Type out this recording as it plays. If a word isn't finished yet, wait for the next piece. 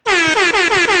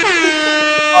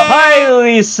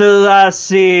Haile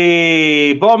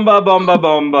Selassie! Bomba, bomba,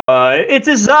 bomba! It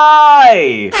is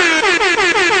I!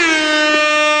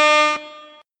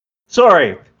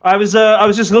 Sorry, I was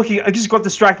just looking. I just got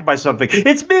distracted by something.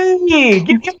 It's me,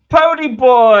 Gideon Pony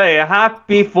Boy.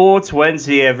 Happy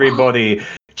 420, everybody.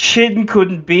 Chin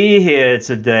couldn't be here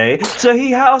today, so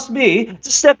he asked me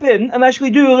to step in and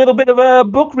actually do a little bit of a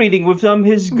book reading with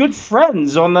his good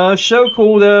friends on a show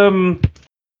called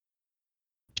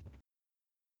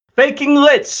Faking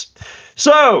Lit.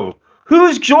 So,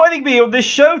 who's joining me on this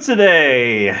show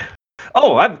today?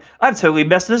 Oh, I've totally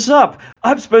messed this up.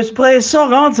 I'm supposed to play a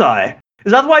song, aren't I?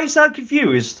 Is that why you sound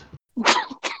confused?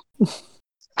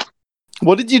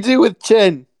 What did you do with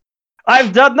Chin?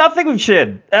 I've done nothing with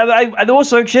Chin. And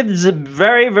also, Chin is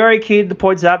very, very keen to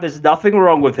point out there's nothing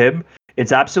wrong with him.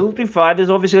 It's absolutely fine. There's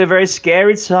obviously a very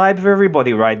scary side for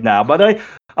everybody right now. But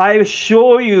I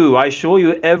assure you,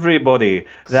 everybody,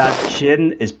 that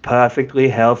Chin is perfectly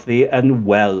healthy and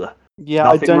well. Yeah,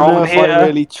 Nothing I don't wrong know if here. I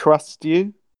really trust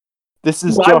you. This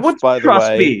is Why Josh, would by you the trust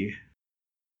way. me?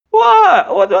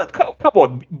 What? Come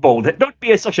on, bold head. Don't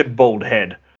be such a bold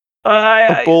head.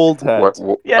 A bald head.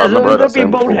 Yeah, I've never heard don't that be a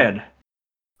saying bold before. head.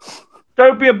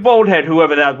 Don't be a bold head,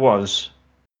 whoever that was.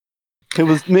 It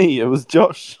was me. It was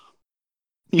Josh.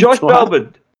 You Josh twat.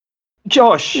 Belbin.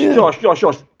 Josh.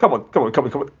 Come on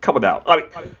now. I mean,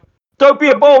 don't be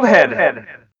a bold head.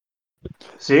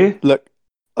 See? Look,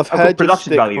 I've got heard your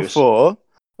production shtick values. before.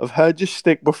 I've heard your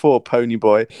shtick before, Pony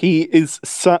Boy. He is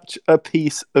such a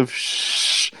piece of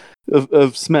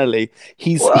of smelly.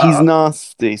 He's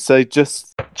nasty. So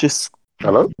just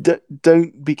Hello?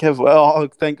 don't be careful. Oh,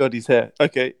 thank God he's here.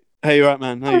 Okay. Hey, you right,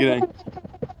 man? How you doing?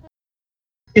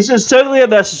 This is totally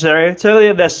unnecessary.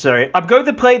 I'm going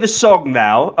to play the song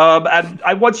now, and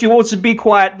I want you all to be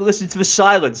quiet and listen to the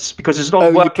silence because it's not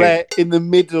Oh, working. you play it in the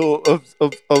middle of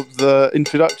the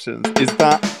introductions. Is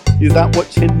that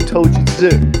what Chin told you to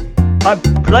do? I'm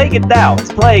playing it now.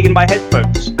 It's playing in my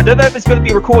headphones. I don't know if it's going to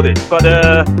be recorded, but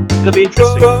it'll be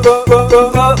interesting.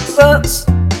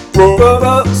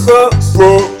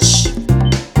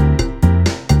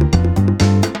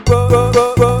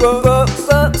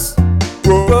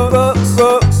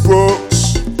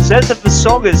 It says that the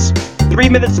song is 3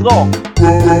 minutes long.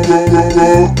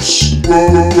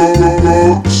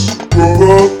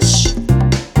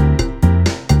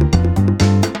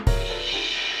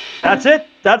 That's it.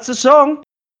 That's the song.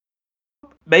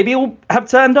 Maybe it'll have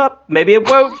turned up. Maybe it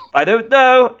won't. I don't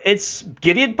know. It's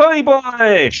Gideon Pony Boy.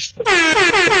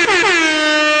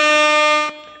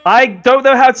 I don't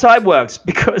know how time works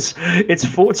because it's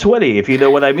 4:20, if you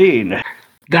know what I mean.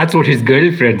 That's what his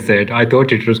girlfriend said. I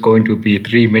thought it was going to be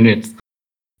 3 minutes.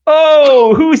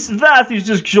 Oh, who's that who's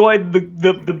just joined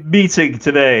the meeting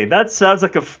today? That sounds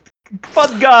like a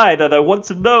fun guy that I want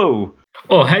to know.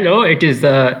 Oh, hello. It is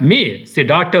me,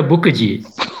 Siddhartha Mukherjee.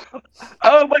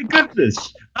 Oh my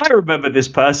goodness. I remember this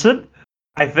person.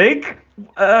 I think.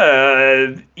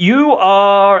 You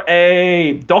are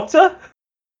a doctor?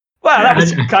 Wow, that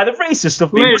was kind of racist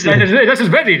of me. Well, wasn't it? that is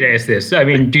very racist. I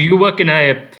mean, do you work in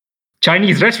a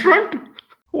Chinese restaurant?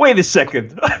 Wait a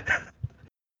second.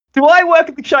 Do I work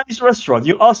at the Chinese restaurant?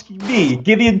 You're asking me,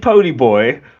 Gideon Pony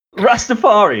Boy,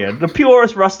 Rastafarian, the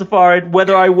purest Rastafarian,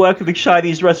 whether I work at the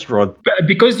Chinese restaurant?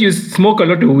 Because you smoke a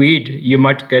lot of weed, you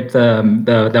might get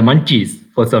the munchies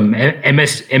for some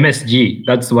MSG.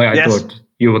 That's why I thought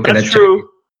you were That's true.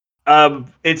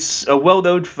 It's a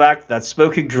well-known fact that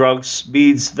smoking drugs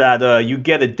means that you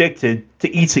get addicted to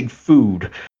eating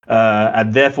food,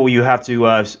 and therefore you have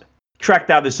to track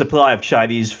down the supply of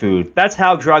Chinese food. That's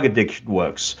how drug addiction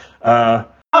works.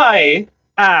 I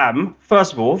am,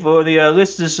 first of all, for the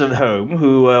listeners at home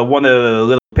who want a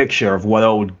little picture of what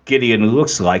old Gideon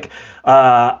looks like,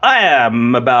 I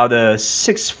am about a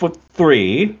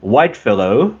 6'3" white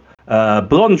fellow.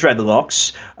 Blonde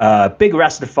dreadlocks, big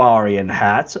Rastafarian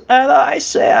hat, and I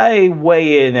say I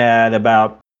weigh in at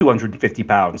about 250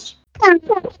 pounds.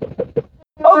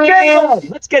 Okay,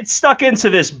 let's get stuck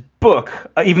into this book,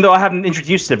 even though I haven't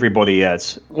introduced everybody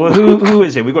yet. Well, who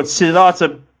is it? We've got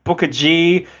Siddhartha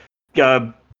Mukherjee.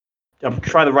 I'm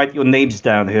trying to write your names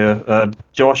down here.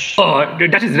 Josh. Oh,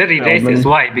 that is very racist.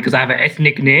 Why? Because I have an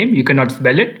ethnic name. You cannot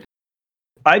spell it.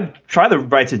 I try to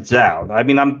write it down. I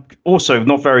mean, I'm also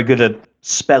not very good at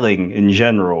spelling in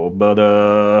general, but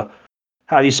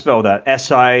how do you spell that?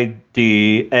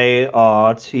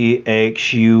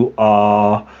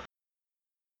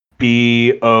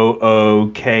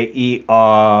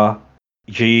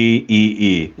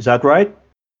 Is that right?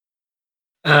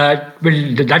 Well,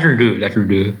 that'll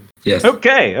do. Yes.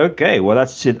 Okay. Well,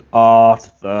 that's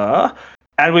Siddhartha.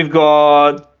 And we've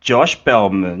got Josh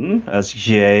Bellman as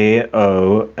JoshBellman.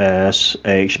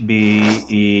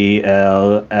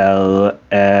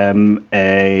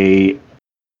 Very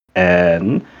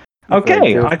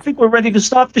Okay, good. I think we're ready to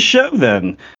start the show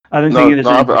then. I don't No, think it is.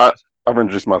 I've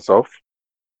introduced myself.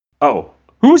 Oh,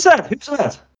 who's that? Who's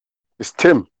that? It's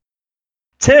Tim.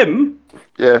 Tim?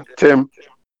 Yeah, Tim.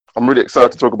 I'm really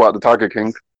excited to talk about the Tiger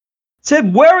King.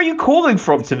 Tim, where are you calling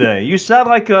from today? You sound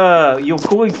like you're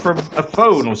calling from a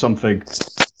phone or something.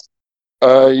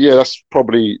 Yeah, that's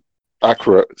probably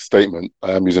accurate statement.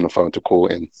 I am using a phone to call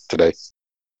in today.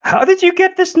 How did you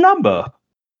get this number?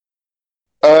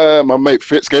 My mate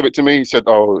Fitz gave it to me. He said,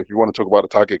 "Oh, if you want to talk about the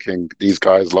Tiger King, these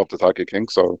guys love the Tiger King,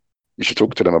 so you should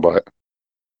talk to them about it."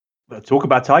 Talk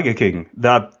about Tiger King,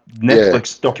 that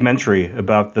Netflix documentary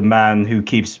about the man who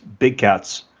keeps big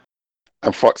cats.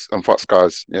 And fucks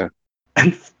guys. Yeah.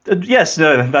 And yes,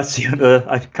 no, that's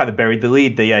I kind of buried the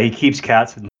lead there. Yeah, he keeps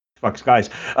cats and fucks guys.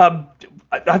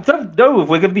 I don't know if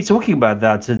we're going to be talking about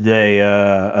that today,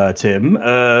 Tim.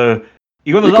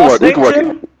 You got the last name,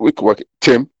 Tim? We can work it.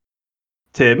 Tim.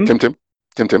 Tim. Tim.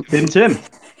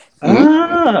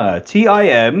 Ah,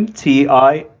 TIM.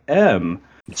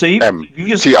 So you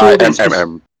just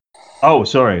TIMMM. Oh,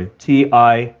 sorry.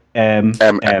 TIMMM.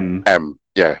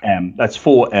 Yeah. M. That's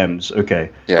 4 M's. Okay.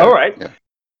 Yeah. All right. Yeah.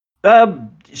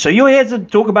 So you're here to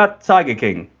talk about Tiger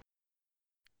King.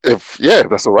 If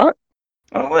that's all right.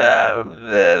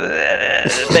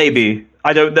 Maybe.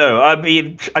 I don't know. I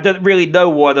mean, I don't really know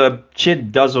what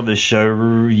Chin does on the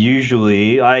show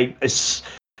usually. I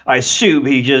assume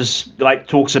he just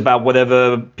talks about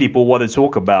whatever people want to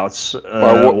talk about.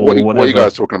 What are you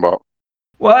guys talking about?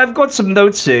 Well, I've got some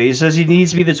notes here. He says he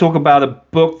needs me to talk about a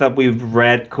book that we've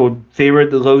read called Fear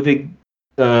and Loathing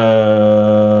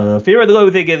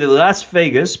in Las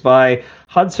Vegas by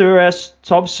Hunter S.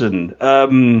 Thompson.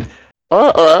 All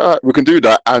right. We can do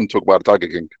that and talk about the Tiger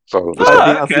King. So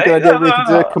I think that's a good idea. We can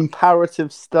do a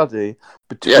comparative study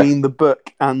between the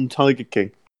book and Tiger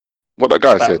King. What that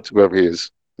guy said, whoever he is.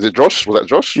 Is it Josh? Was that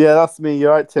Josh? Yeah, that's me.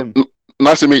 You're right, Tim.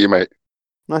 Nice to meet you, mate.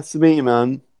 Nice to meet you,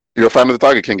 man. You're a fan of the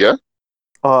Tiger King, yeah?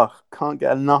 Oh, can't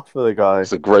get enough of the guy.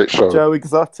 It's a great show. Joe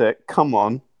Exotic, come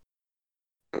on.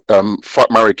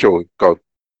 Fuck, marry, kill, go.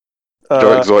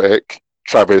 Joe Exotic,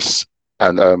 Travis,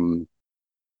 and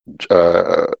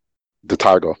the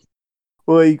Tiger.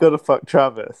 Well, you gotta fuck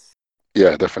Travis.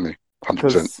 Yeah, definitely.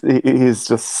 100%. He's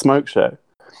just smoke show.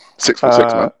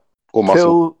 6'6", man. All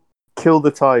muscle. Kill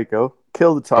the tiger.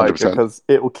 Kill the tiger 100%. because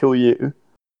it will kill you.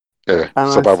 Yeah,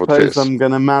 And survival I suppose tips. I'm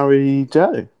gonna marry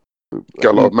Joe.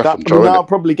 Get a lot of meth from Joe. That'll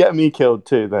probably get me killed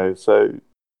too, though. So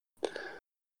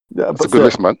that's a good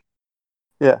list, man.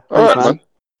 Yeah, all right, man.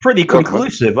 Pretty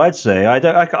conclusive, I'd say.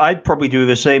 I'd probably do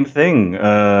the same thing.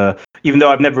 Even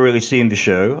though I've never really seen the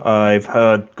show, I've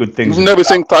heard good things. You've never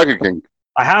seen Tiger King?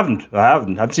 I haven't.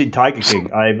 I've seen Tiger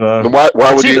King. I've why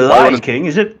would seen you? The Lion King.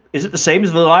 Is it the same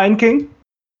as The Lion King?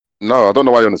 No, I don't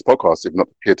know why you're on this podcast if you're not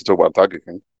here to talk about Tiger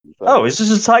King. Oh, is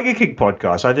this a Tiger King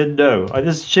podcast? I didn't know. I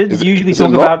just shouldn't usually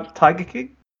talk about Tiger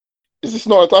King. Is this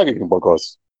not a Tiger King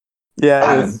podcast?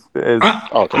 Yeah, it is.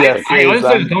 Okay. I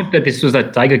also thought that this was a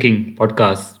Tiger King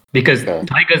podcast because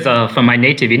tigers are from my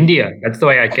native India. That's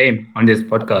why I came on this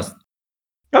podcast.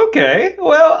 Okay,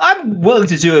 well, I'm willing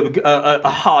to do a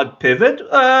hard pivot.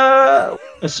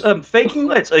 Faking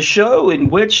Lit, a show in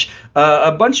which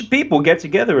a bunch of people get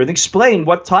together and explain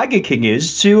what Tiger King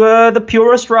is to the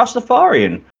purest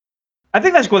Rastafarian. I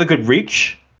think that's got a good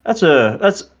reach. That's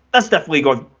definitely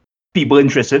got people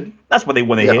interested. That's what they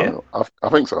want to hear. I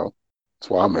think so. That's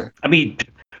why I'm here. I mean,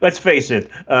 let's face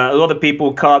it, a lot of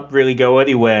people can't really go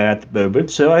anywhere at the moment,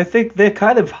 so I think they're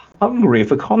kind of hungry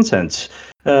for content.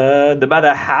 No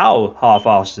matter how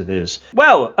half-assed it is.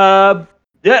 Well,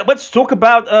 let's talk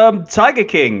about Tiger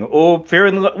King or Fear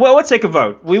and Well, let's take a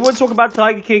vote. We want to talk about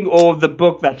Tiger King or the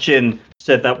book that Chin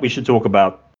said that we should talk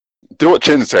about. Do what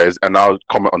Chin says, and I'll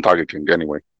comment on Tiger King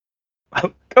anyway.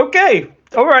 Okay.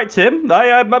 All right, Tim.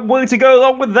 I'm willing to go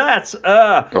along with that.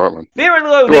 All right, man. Fear and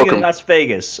Loathing in Las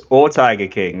Vegas or Tiger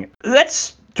King.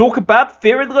 Let's talk about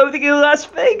Fear and Loathing in Las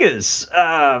Vegas.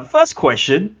 First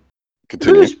question.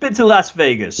 Continue. Who's been to Las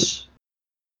Vegas?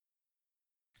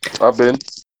 I've been.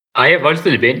 I have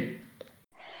also been.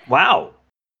 Wow.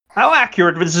 How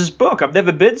accurate was this book? I've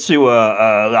never been to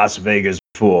Las Vegas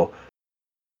before.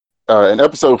 In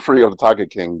episode 3 of the Tiger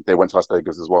King, they went to Las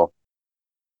Vegas as well.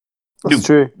 That's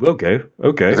true. Okay.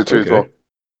 Is it true as well?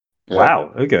 Yeah.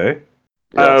 Wow. Okay.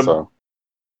 Yeah, so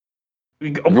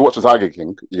if you watch the Tiger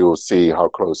King, you'll see how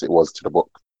close it was to the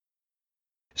book.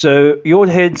 So your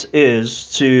hint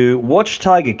is to watch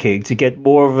Tiger King to get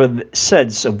more of a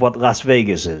sense of what Las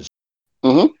Vegas is.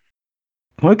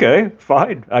 Okay,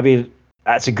 fine. I mean,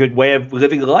 that's a good way of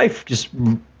living life. Just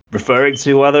referring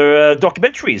to other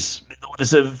documentaries in order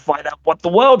to find out what the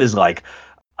world is like.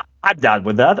 I'm down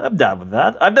with that. I'm down with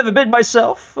that. I've never been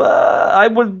myself.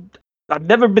 I've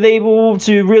never been able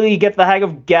to really get the hang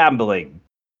of gambling.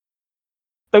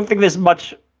 Don't think there's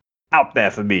much out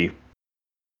there for me.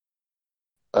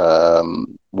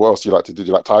 What else do you like to do? Do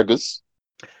you like tigers?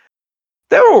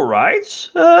 They're all right.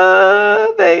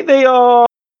 They are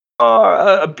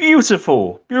a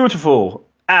beautiful, beautiful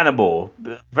animal.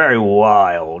 Very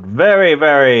wild,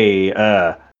 very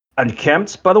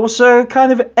unkempt, but also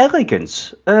kind of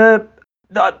elegant.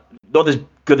 Not as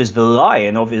good as the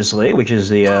lion, obviously, which is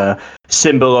the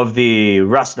symbol of the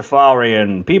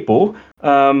Rastafarian people.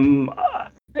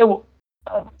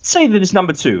 Say that it's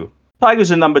number two.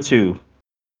 Tigers are number two.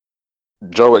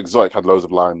 Joe Exotic had loads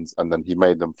of lions, and then he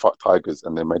made them fuck tigers,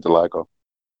 and they made the liger.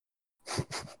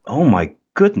 Oh my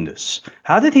goodness!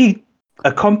 How did he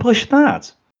accomplish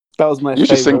that? That was my You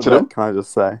should sing favorite to bit, them. can I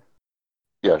just say?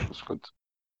 Yeah, it was good.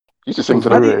 You should It sing was to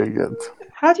them. really good.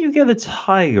 How do you get a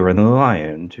tiger and a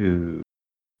lion to?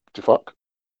 To fuck.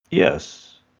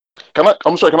 Yes.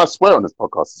 I'm sorry. Can I swear on this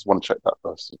podcast? I just want to check that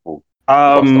first before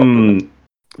I start doing it.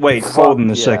 Wait, Fuck hold on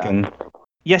a yeah. second.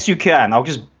 Yes, you can. I'll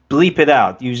just bleep it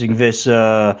out using this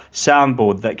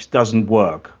soundboard that doesn't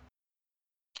work.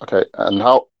 Okay, and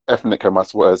how ethnic can my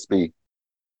swears be?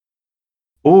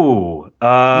 Ooh.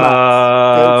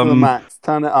 Max, go to the max.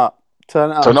 Turn it up.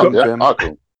 Turn it up, Turn up, yeah. Jim. Ah,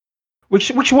 cool. Which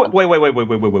one? Wait.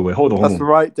 Hold That's on.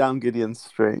 right down Gideon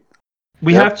Street.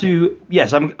 We Yeah. have to.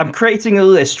 Yes, I'm creating a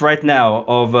list right now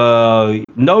of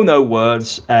no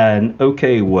words and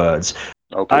okay words.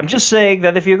 Okay. I'm just saying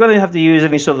that if you're going to have to use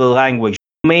any sort of language,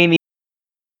 you may need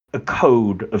a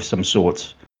code of some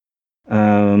sort.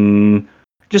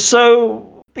 Just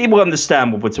so people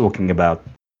understand what we're talking about.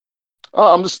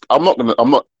 I'm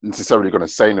not necessarily gonna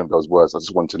say any of those words. I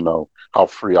just want to know how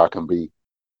free I can be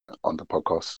on the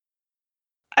podcast.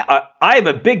 I'm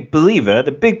a big believer,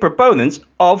 the big proponent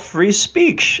of free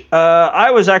speech.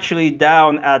 I was actually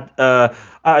down at,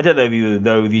 I don't know if you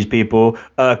know these people,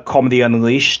 Comedy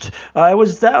Unleashed. I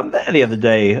was down there the other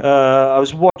day. I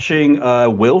was watching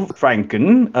Will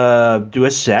Franken do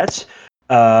a set.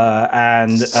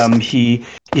 And he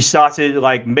started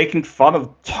like making fun of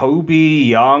Toby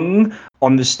Young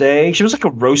on the stage. It was like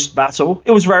a roast battle.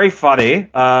 It was very funny.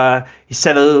 He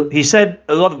said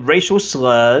a lot of racial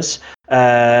slurs,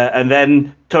 and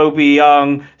then Toby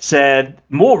Young said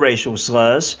more racial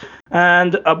slurs,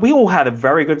 and we all had a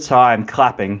very good time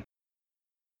clapping.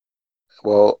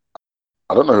 Well,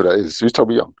 I don't know who that is. Who's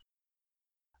Toby Young?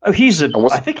 Oh,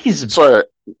 what's- I think he's. Sorry,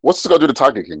 what's this got to do with the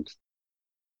Tiger King?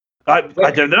 I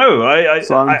don't know.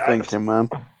 So I'm thinking, man.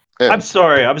 Yeah. I'm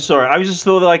sorry. I was just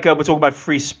thought like we're talking about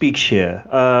free speech here.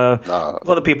 A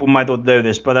lot of people might not know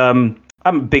this, but I'm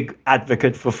a big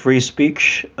advocate for free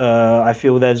speech. I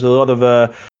feel there's a lot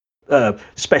of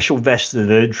special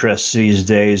vested interests these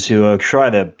days who are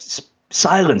trying to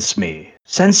silence me,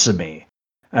 censor me.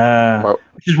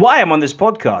 Which is why I'm on this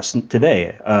podcast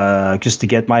today, just to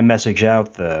get my message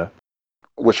out there.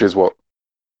 Which is what?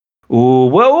 Ooh,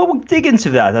 well, we'll dig into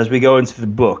that as we go into the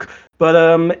book.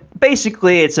 But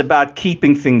basically, it's about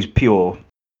keeping things pure.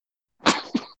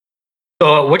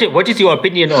 So, what is your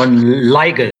opinion on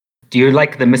ligers? Do you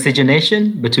like the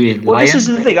miscegenation between Well, lions? this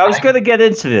is the thing. I was going to get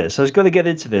into this. And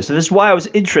this is why I was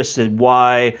interested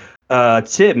why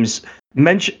Tim's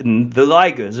mentioned the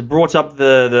ligers, brought up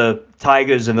the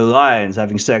tigers and the lions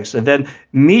having sex, and then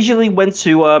immediately went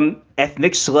to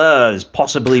ethnic slurs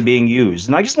possibly being used.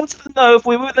 And I just wanted to know if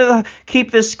we were going to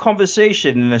keep this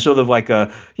conversation in a sort of like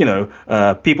a,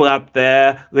 people out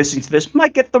there listening to this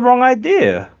might get the wrong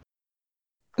idea.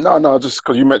 No, just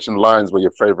because you mentioned lions were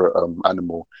your favorite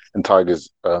animal and tigers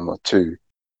are too.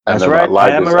 And That's then,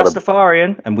 right. I am a ligers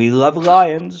Rastafarian, and we love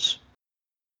lions.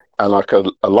 and like a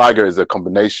liger is a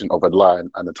combination of a lion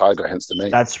and a tiger, hence the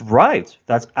name. That's right.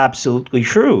 That's absolutely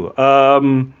true.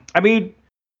 I mean,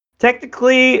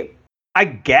 technically, I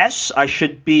guess I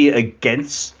should be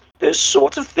against this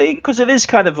sort of thing because it is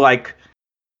kind of like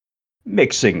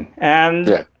mixing, and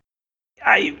Yeah.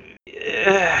 I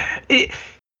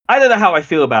don't know how I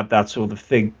feel about that sort of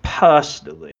thing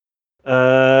personally.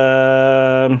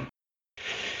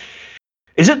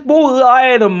 Is it more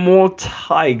lion or more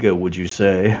tiger? Would you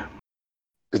say?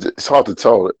 It's hard to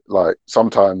tell. Like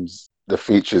sometimes the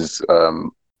features are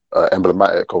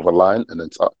emblematic of a lion, and then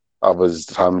others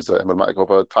times they're emblematic of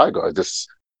a tiger. It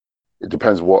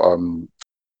depends where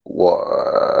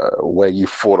you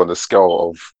fall on the scale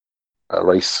of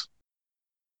race.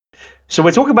 So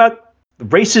we're talking about the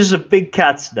races of big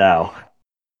cats now.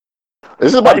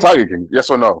 Is this about Tiger King? Yes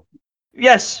or no?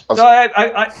 Yes. No,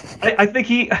 I think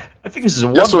this is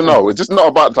a Yes or wonderful. no? It's just not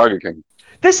about Tiger King.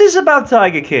 This is about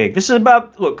Tiger King. This is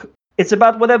about, look, it's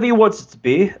about whatever you want it to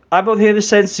be. I'm not here to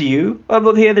censor you. I'm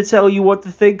not here to tell you what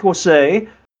to think or say.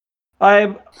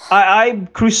 I'm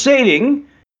crusading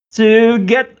to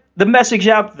get the message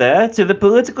out there to the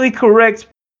politically correct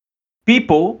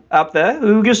people out there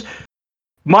who just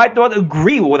might not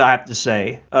agree with what I have to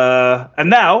say. And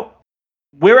now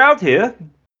we're out here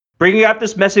bringing out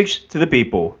this message to the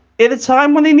people in a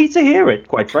time when they need to hear it,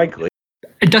 quite frankly.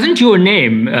 Doesn't your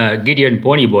name, Gideon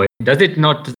Ponyboy, does it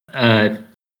not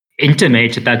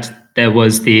intimate that there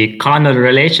was the carnal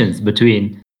relations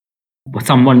between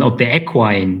someone of the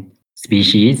equine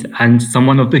species and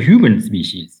someone of the human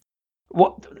species?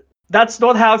 What? That's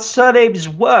not how surnames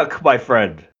work, my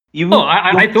friend.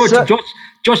 I thought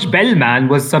Josh Bellman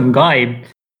was some guy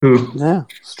who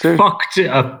it's true. fucked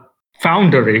a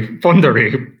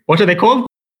fondery. What are they called?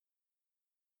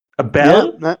 A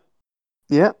bell?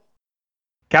 Yeah.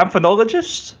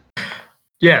 Camphonologist?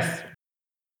 Yes.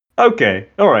 Okay,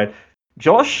 all right.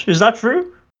 Josh, is that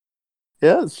true?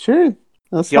 Yeah, it's true.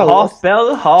 That's You're how half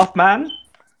bell, half man?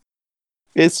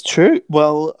 It's true.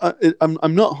 Well,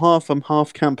 I'm not half. I'm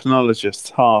half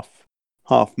campanologist,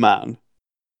 half man.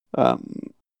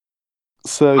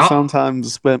 So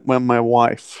sometimes when my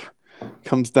wife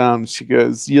comes down, she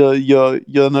goes,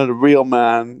 "You're not a real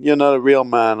man. You're not a real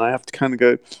man." I have to kind of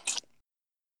go,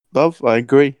 "Love, I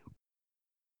agree."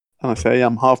 And I say,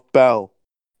 "I'm half bell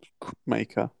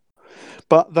maker,"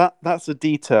 but that's a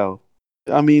detail.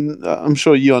 I mean, I'm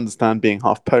sure you understand being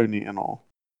half pony and all.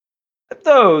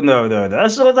 No.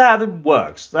 That's not how it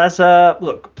works. That's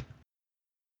look.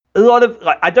 A lot of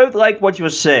I don't like what you're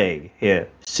saying here,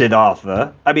 Sid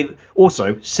Arthur. I mean,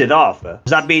 also Sid Arthur.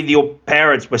 Does that mean your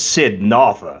parents were Sid and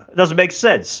Arthur? It doesn't make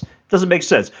sense.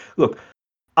 Look,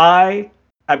 I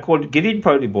am called Gideon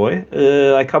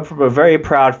Ponyboy. I come from a very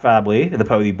proud family, the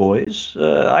Pony Boys.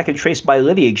 I can trace my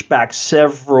lineage back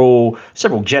several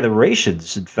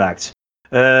generations, in fact.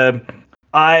 My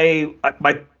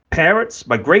parents,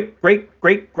 my great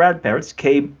grandparents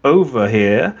came over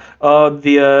here on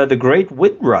the Great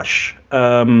Windrush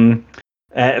from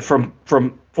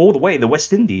all the way in the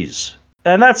West Indies,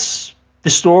 and that's the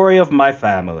story of my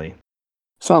family.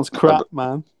 Sounds crap,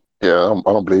 man. Yeah,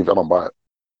 I don't believe. I don't buy it.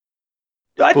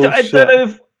 I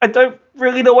don't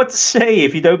really know what to say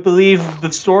if you don't believe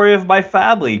the story of my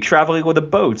family traveling on a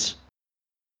boat.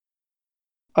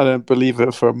 I don't believe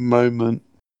it for a moment.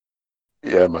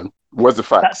 Yeah, man. Where's the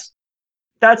facts?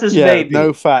 That's his maybe.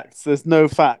 No facts. There's no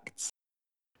facts.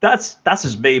 That's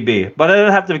his maybe. But I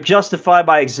don't have to justify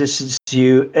my existence to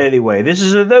you anyway. This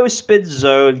is a no spin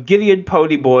zone. Gideon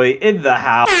Ponyboy in the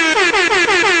house.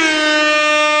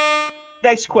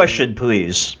 Next question,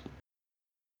 please.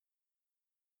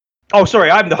 Oh, sorry,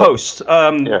 I'm the host.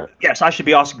 Yeah. Yes, I should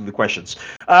be asking the questions.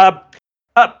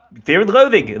 Fear and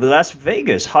Loathing in Las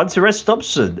Vegas. Hunter S.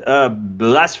 Thompson.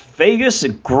 Las Vegas, a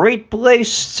great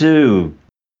place to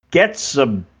get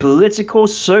some political,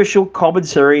 social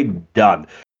commentary done.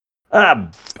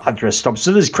 Hunter S.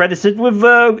 Thompson is credited with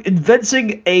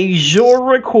inventing a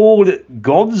genre called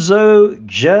gonzo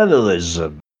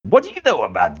journalism. What do you know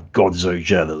about gonzo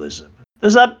journalism?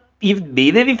 Does that even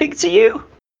mean anything to you?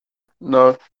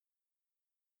 No.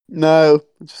 I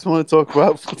just want to talk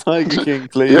about Tiger King,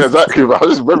 please. Yeah, exactly. But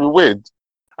it's very weird.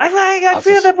 I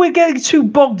feel that we're getting too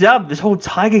bogged down in this whole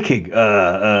Tiger King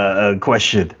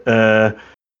question.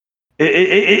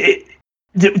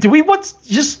 Do we want to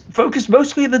just focus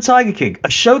mostly on the Tiger King, a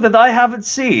show that I haven't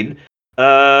seen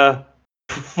for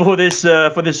this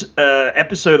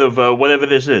episode of whatever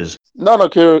this is? No,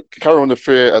 carry on the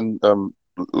Fear and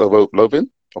Loathing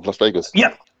of Las Vegas.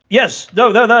 Yeah. Yes.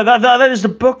 No. That is the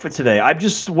book for today. I'm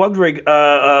just wondering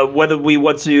whether we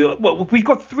want to. Well, we've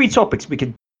got 3 topics we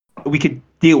could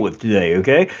deal with today.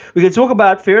 Okay, we can talk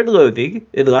about Fear and Loathing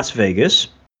in Las Vegas.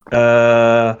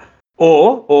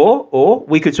 Or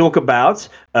we could talk about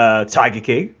Tiger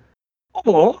King,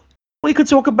 or we could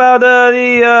talk about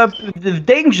the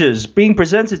dangers being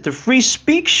presented to free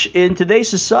speech in today's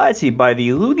society by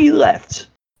the loony left.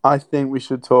 I think we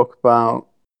should talk about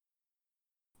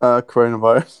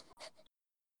coronavirus.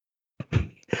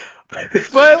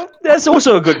 Well, that's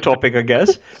also a good topic, I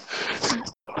guess.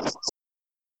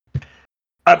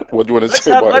 What do you want to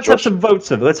say Let's have some votes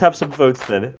then. Let's have some votes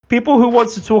then. People who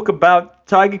want to talk about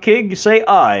Tiger King, say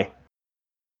aye.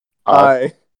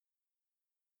 Aye.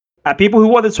 People who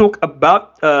want to talk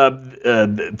about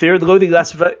Fear and Loathing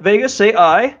Las Vegas, say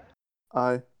aye.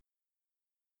 Aye.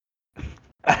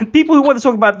 And people who want to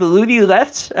talk about the loony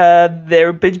left, their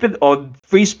impingement on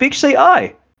free speech, say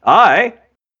aye. I,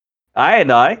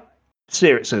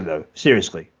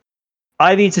 seriously,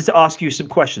 I needed to ask you some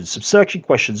questions, some searching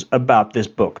questions about this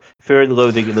book, Fear and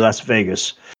Loathing in Las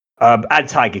Vegas, and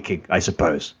Tiger King, I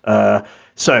suppose.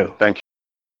 So, Thank you.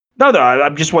 no, I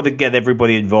just want to get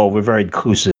everybody involved. We're very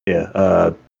inclusive here,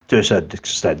 to a certain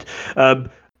extent.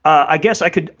 I guess I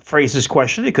could phrase this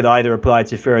question. It could either apply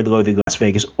to Fear and Loathing in Las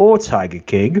Vegas or Tiger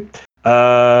King.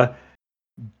 Was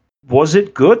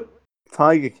it good?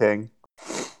 Tiger King.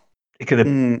 It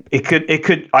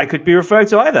could. I could be referring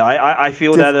to either. I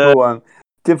feel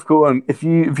Difficult one. If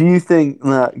you think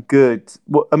that good,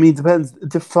 depends.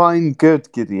 Define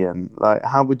good, Gideon. Like,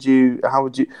 how would you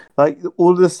like?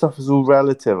 All of this stuff is all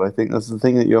relative. I think that's the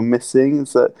thing that you're missing.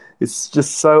 Is that it's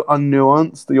just so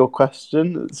unnuanced. Your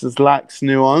question, it just lacks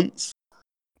nuance.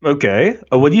 Okay.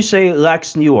 When you say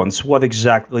lacks nuance, what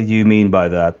exactly do you mean by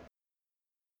that?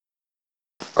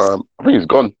 I think he's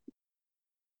gone.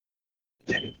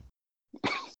 I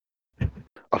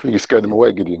think you scared him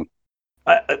away, Gideon.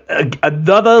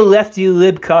 Another lefty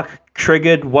libcock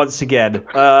triggered once again.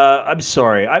 I'm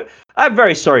sorry. I'm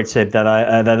very sorry, Tim,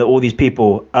 that all these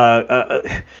people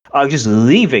are just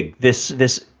leaving this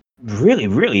really,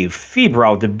 really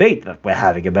febrile debate that we're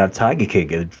having about Tiger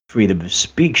King and freedom of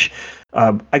speech.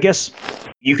 I guess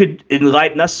you could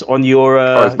enlighten us on your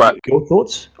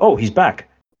thoughts. Oh, he's back.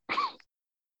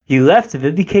 He left and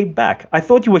then he came back. I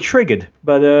thought you were triggered,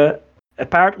 but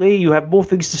apparently you have more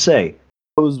things to say.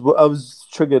 I was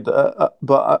triggered,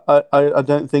 but I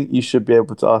don't think you should be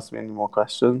able to ask me any more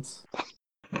questions.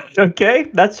 Okay,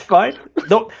 that's fine.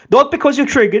 Not because you're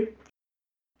triggered,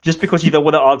 just because you don't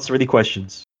want to answer any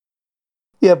questions.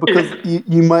 Yeah, because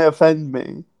you might offend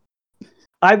me.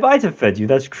 I might offend you,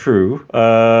 that's true.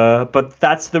 But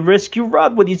that's the risk you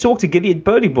run when you talk to Gideon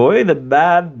Ponyboy. The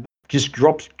man just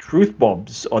drops truth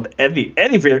bombs on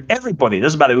everybody. It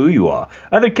doesn't matter who you are.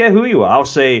 I don't care who you are. I'll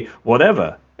say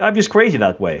whatever. I'm just crazy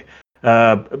that way.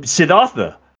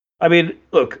 Siddhartha. I mean,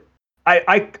 look,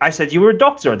 I said you were a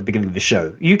doctor at the beginning of the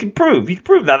show. You can prove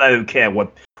that I don't care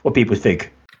what people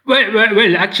think.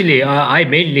 Well, actually, I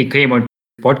mainly came on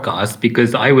podcast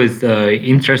because I was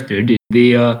interested in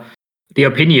the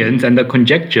opinions and the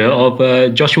conjecture of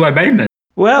Joshua Bellman.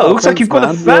 Well, looks like you've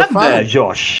got a fan there,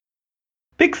 Josh.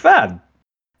 Big fan.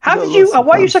 Why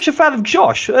are you such a fan of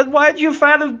Josh? And why are you a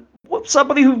fan of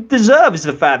somebody who deserves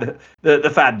the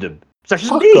fandom, such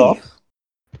as me? Off.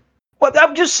 Well,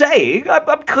 I'm just saying,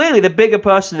 I'm clearly the bigger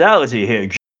personality here,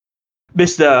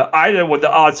 Mister. I don't want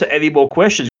to answer any more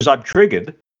questions because I'm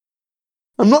triggered.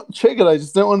 I'm not triggered. I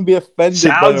just don't want to be offended.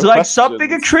 Sounds like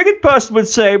something a triggered person would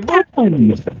say.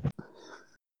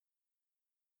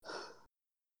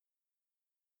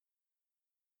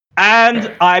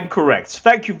 And I'm correct.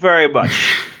 Thank you very much.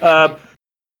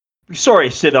 Sorry,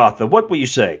 Siddhartha. What were you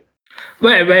saying?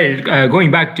 Well,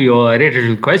 going back to your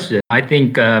original question, I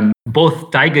think both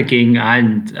Tiger King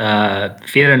and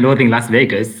Fear and Loathing Las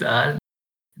Vegas,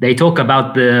 they talk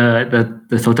about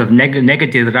the sort of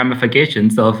negative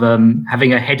ramifications of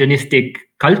having a hedonistic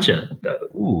culture.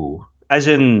 Ooh, as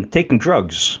in taking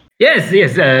drugs. Yes,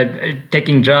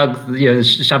 taking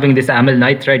drugs, shoving this amyl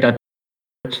nitrate at,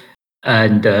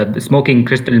 and smoking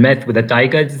crystal meth with a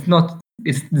tiger. It's not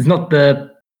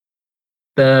the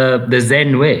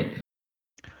Zen way.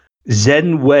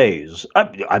 Zen ways.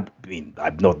 I mean,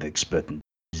 I'm not an expert in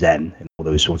Zen and all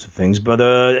those sorts of things, but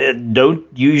don't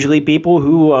usually people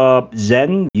who are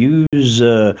Zen use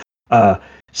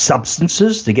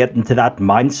substances to get into that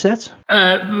mindset?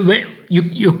 Well,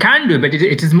 you can do, but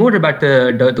it is more about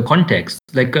the context.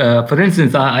 Like, for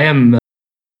instance, I am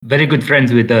very good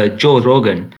friends with Joe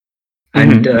Rogan,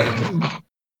 and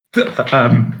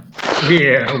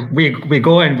we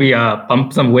go and we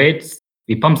pump some weights.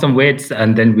 We pump some weights,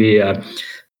 and then we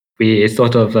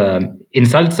sort of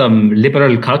insult some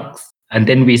liberal cucks, and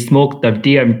then we smoke the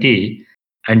DMT,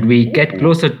 and we get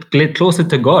closer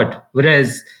to God.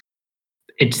 Whereas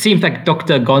it seems like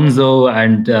Dr. Gonzo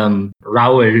and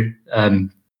Raul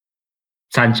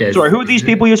Sanchez. Sorry, who are these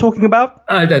people you're talking about?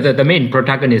 The main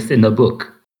protagonists in the book.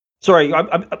 Sorry,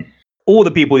 I'm all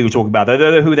the people you were talking about. I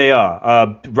don't know who they are.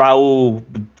 Raul,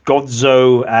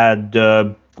 Gonzo,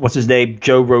 and what's his name?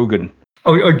 Joe Rogan.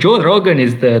 Oh, Joe Rogan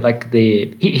is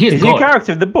he's Is he a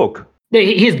character in the book?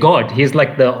 He's God. He's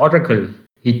like the oracle.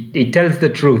 He tells the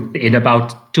truth in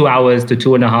about 2 hours to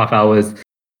 2.5 hours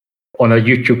on a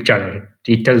YouTube channel.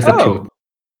 He tells the truth.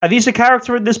 And he's a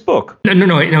character in this book?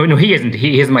 No, he isn't.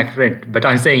 He is my friend. But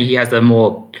I'm saying he has a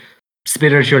more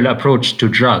spiritual approach to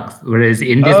drugs. Whereas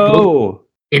in this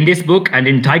book and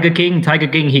in Tiger King,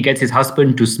 he gets his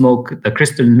husband to smoke the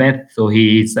crystal meth, so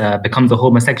he becomes a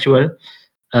homosexual.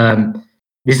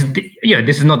 This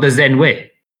is not the Zen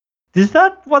way. Is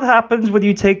that what happens when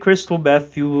you take crystal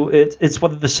meth? It's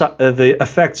one of the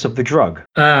effects of the drug.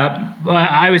 Well,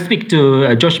 I will speak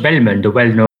to Josh Bellman, the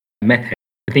well-known meth head.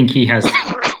 I think he has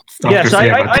stuff to Yes, say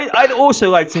about it. I'd also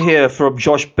like to hear from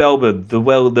Josh Bellman, the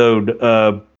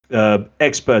well-known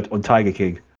expert on Tiger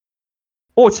King,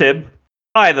 or Tim,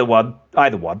 either one.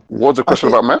 What's the question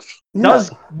about meth?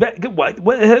 Does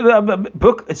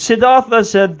Siddhartha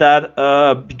said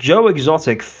that Joe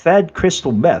Exotic fed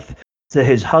crystal meth to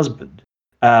his husband,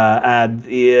 and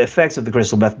the effects of the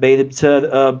crystal meth made him turn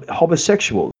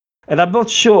homosexual. And I'm not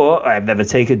sure. I've never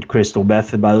taken crystal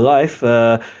meth in my life.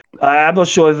 I'm not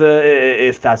sure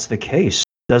if that's the case.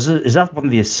 Is that one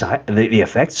of the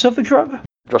effects of the drug?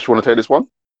 Josh, you want to take this one?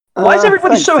 Why is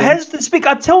everybody thanks, so Tim. hesitant to speak?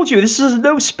 I told you this is a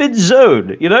no spin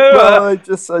zone. You know. Well, I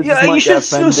just yeah, might you should get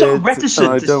feel so offended, reticent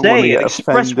and I to don't say want to and get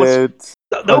express offended.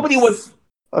 nobody was.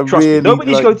 I Trust me, really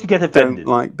nobody's going to get offended.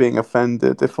 don't like being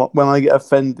offended. When I get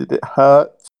offended, it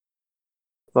hurts.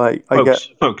 Like I get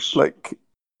Folks. like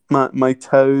my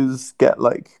toes get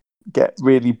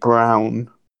really brown.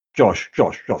 Josh.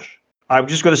 I'm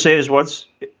just going to say this once.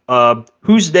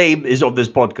 Whose name is on this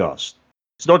podcast?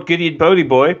 It's not Gideon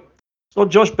Ponyboy. It's not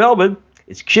Josh Bellman.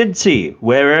 It's Chin T,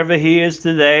 wherever he is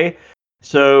today.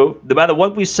 So no matter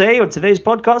what we say on today's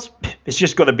podcast, it's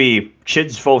just going to be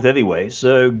Chin's fault anyway.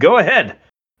 So go ahead.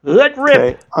 Let rip.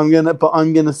 Okay,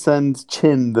 I'm gonna send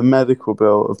Chin the medical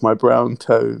bill of my brown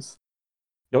toes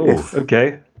Oh,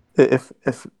 okay.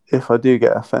 if I do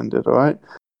get offended. All right.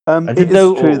 I It didn't is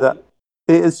know.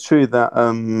 true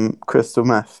that crystal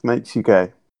meth makes you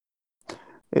gay.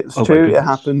 It's Oh my true. It goodness.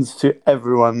 happens to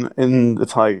everyone in the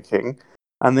Tiger King,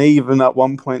 and they even at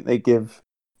one point they give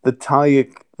the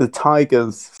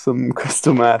tigers some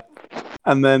crystal meth,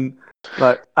 and then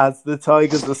like as the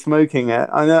tigers are smoking it,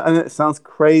 I know it sounds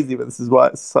crazy, but this is why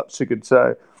it's such a good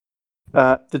show.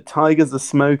 The tigers are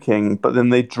smoking, but then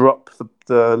they drop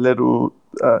the little.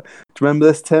 Do you remember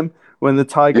this, Tim? When the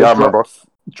tiger Yeah, I remember.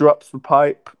 drops the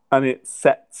pipe and it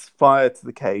sets fire to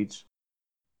the cage.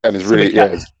 And it's So really,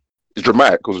 the it's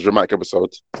dramatic. It was a dramatic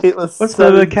episode. It was What's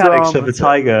so the mechanics of a dramatic.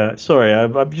 tiger? Sorry,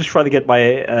 I'm just trying to get my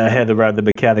head around the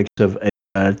mechanics of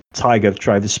a tiger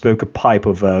trying to smoke a pipe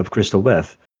of crystal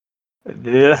meth.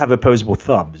 They don't have opposable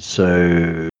thumbs,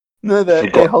 so No,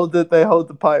 they hold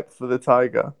the pipe for the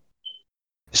tiger.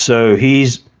 so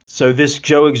this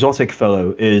Joe Exotic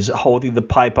fellow is holding the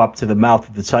pipe up to the mouth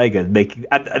of the tiger, and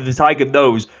the tiger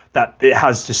knows that it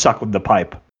has to suck on the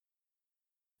pipe.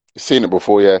 Seen it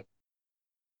before, yeah.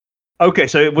 Okay,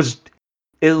 so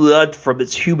it learned from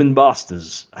its human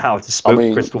masters how to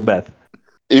smoke crystal meth.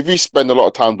 If you spend a lot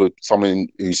of time with someone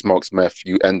who smokes meth,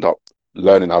 you end up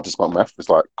learning how to smoke meth. It's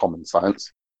like common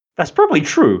science. That's probably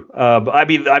true. I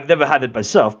mean, I've never had it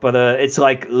myself, but it's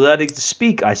like learning to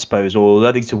speak, I suppose, or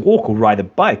learning to walk or ride a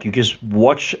bike. You just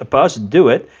watch a person do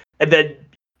it, and then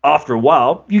after a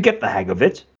while, you get the hang of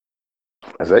it.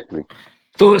 Exactly.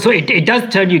 So it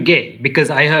does turn you gay, because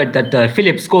I heard that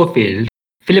Philip Schofield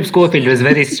was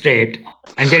very straight,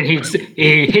 and then he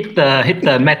hit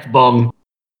the meth bong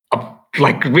up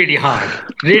like really hard,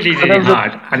 really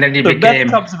hard, and then he The became.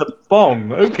 meth comes in the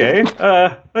bong. Okay,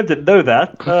 I didn't know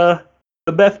that.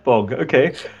 The meth bong.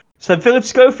 Okay, so Philip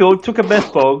Schofield took a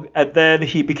meth bong, and then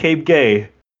he became gay.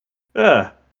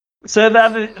 So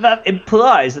that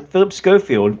implies that Philip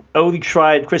Schofield only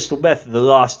tried crystal meth in the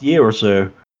last year or so.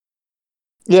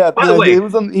 Yeah, By the way- he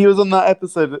was on that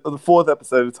episode, the fourth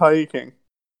episode of Tiger King.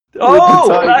 Oh,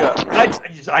 the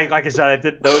tiger. I like I said, I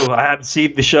didn't know. I hadn't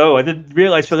seen the show. I didn't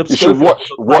realize Philip You should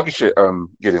Schofield. watch it.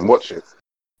 Gideon, watch it.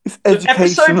 It's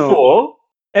educational.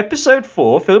 Episode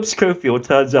 4, Philip Schofield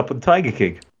turns up on Tiger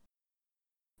King.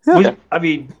 Yeah. I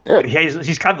mean, Yeah.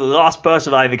 he's kind of the last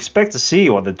person I'd expect to see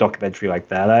on a documentary like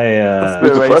that. That's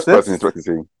Who's the first racist. person you expect to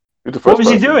see? Who's the first What was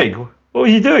he person? doing? What was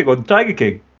he doing on Tiger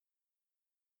King?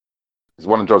 He's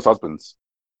one of Joe's husbands.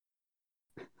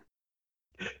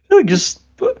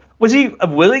 Was he a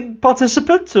willing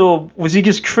participant, or was he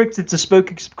just tricked into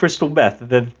smoking some crystal meth, and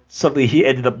then suddenly he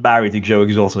ended up married to Joe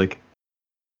Exotic?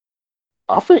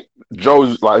 I think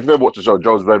Joe's like. If you ever watched the show,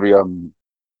 Joe's very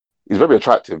he's very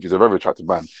attractive. He's a very attractive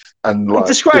man. And like,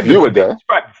 Describe if you it were for me. there,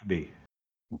 Describe it for me.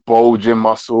 bulging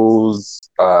muscles,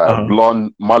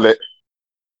 blonde mullet.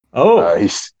 Oh,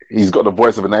 He's got the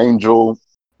voice of an angel.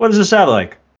 what does it sound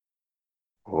like?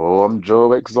 Oh, I'm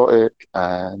Joe Exotic,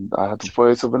 and I have the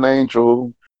voice of an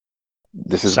angel.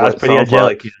 This is Sounds what it pretty sounds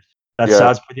angelic. like. Yes. That Yeah.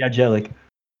 sounds pretty angelic.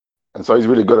 And so he's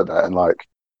really good at that. And like,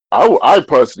 I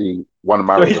personally want to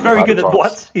marry So he's him. very if I had good the at chance.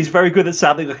 what? He's very good at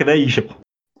sounding like an angel.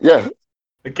 Yeah,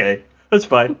 Okay, that's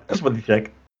fine. Just wanted to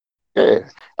check. Yeah,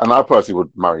 and I personally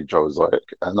would marry Joe Exotic,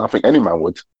 and I think any man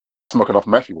would. Smoking off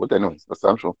meth, he would. Anyways, that's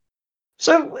I'm sure.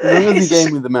 So As long as he it's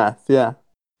gave me the meth, yeah.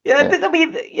 yeah, Yeah. I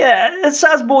mean, yeah, it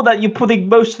sounds more that you're putting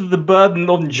most of the burden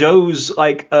on Joe's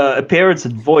appearance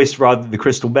and voice rather than the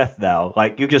crystal meth now.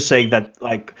 Like you're just saying that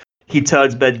like he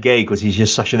turns men gay because he's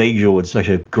just such an angel and such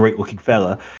a great looking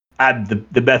fella, and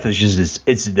the meth is just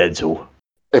incidental.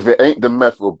 If it ain't the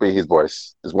meth, it will be his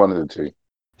voice. It's one of the two.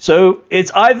 So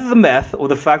it's either the meth or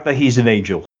the fact that he's an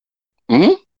angel.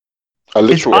 Hmm. A It's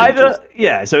literal either angel.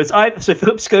 yeah. So it's either so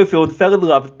Philip Schofield fell in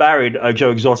love and married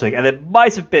Joe Exotic, and it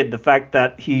might have been the fact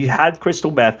that he had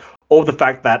crystal meth, or the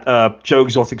fact that Joe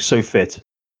Exotic's so fit.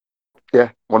 Yeah,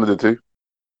 one of the two.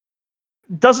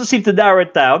 Doesn't seem to narrow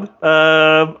it down.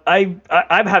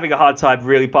 I'm having a hard time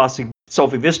really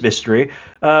solving this mystery.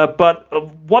 But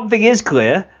one thing is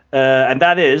clear, and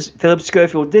that is Philip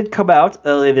Schofield did come out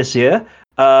earlier this year.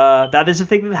 That is a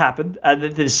thing that happened, and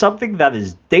it is something that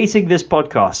is dating this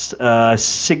podcast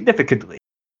significantly.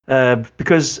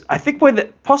 Because I think we're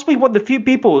possibly one of the few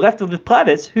people left on the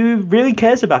planet who really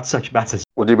cares about such matters.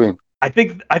 What do you mean? I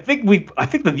think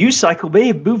the news cycle may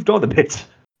have moved on a bit.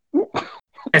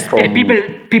 Yes, From-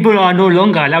 people are no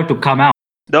longer allowed to come out.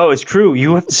 No, it's true.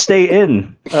 You have to stay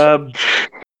in.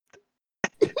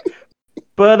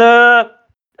 But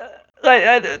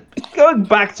going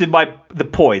back to the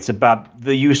point about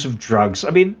the use of drugs. I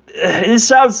mean, it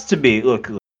sounds to me.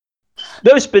 Look,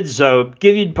 No Spin Zone,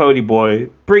 Gideon Ponyboy,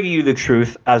 bringing you the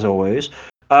truth as always.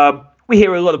 We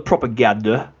hear a lot of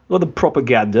propaganda.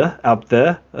 Out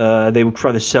there. They will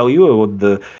try to sell you on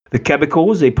the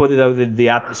chemicals they put it out in the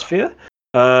atmosphere.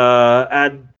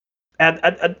 And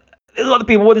a lot of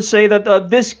people want to say that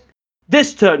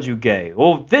this turns you gay,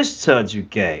 or this turns you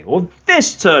gay, or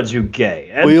this turns you gay.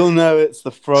 And, We all know it's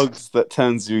the frogs that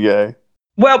turns you gay.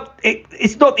 well,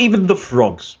 it's not even the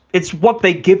frogs. It's what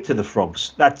they give to the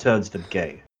frogs that turns them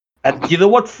gay. And you know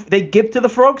what they give to the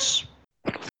frogs?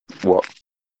 What?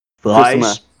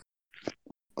 Flies.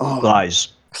 Oh, Flies.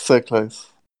 so close.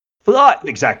 Fly.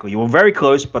 Exactly. You were very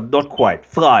close, but not quite.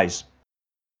 Flies.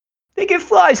 They give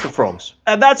flies to frogs.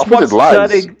 And that's I thought what's it lies.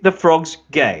 turning the frogs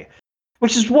gay.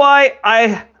 Which is why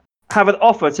I have an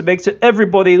offer to make to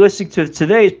everybody listening to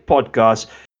today's podcast,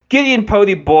 Gideon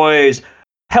Ponyboy's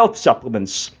health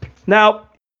supplements. Now,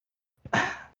 a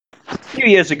few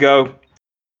years ago,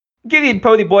 Gideon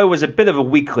Ponyboy was a bit of a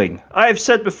weakling. I have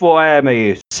said before I am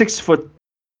a 6 foot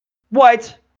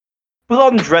white,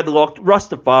 blonde dreadlocked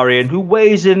Rastafarian who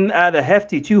weighs in at a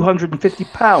hefty 250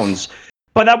 pounds.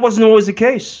 But that wasn't always the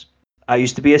case. I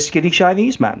used to be a skinny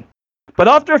Chinese man. But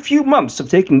after a few months of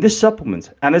taking this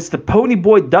supplement, and it's the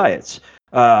Ponyboy diet,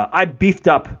 I beefed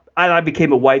up and I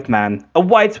became a white man, a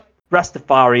white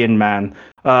Rastafarian man,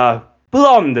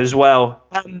 blonde as well.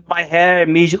 And my hair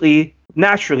immediately,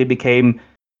 naturally became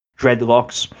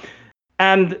dreadlocks.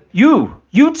 And you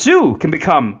too can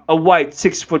become a white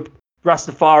 6 foot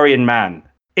Rastafarian man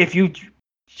if you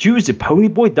choose the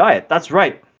Ponyboy diet. That's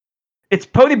right. It's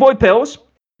Ponyboy pills.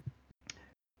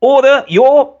 Order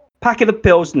your packet of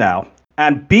pills now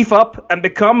and beef up and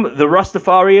become the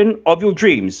Rastafarian of your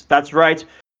dreams. That's right.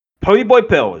 Ponyboy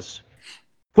pills.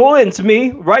 Call in to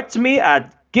me, write to me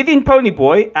at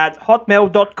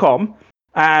GideonPonyboy@hotmail.com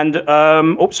and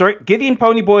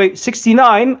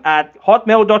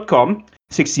GideonPonyboy69@hotmail.com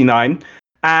 69,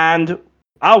 and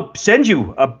I'll send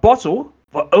you a bottle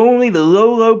for only the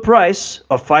low price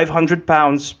of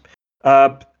 £500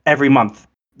 every month.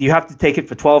 You have to take it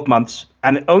for 12 months,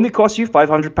 and it only costs you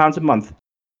 £500 a month.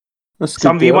 That's a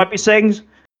Some good of you deal. might be saying,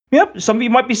 yep, some of you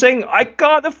might be saying, I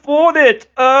can't afford it.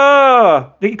 The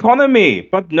economy.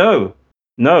 But no.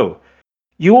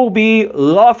 You will be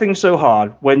laughing so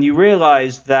hard when you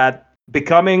realize that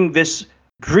becoming this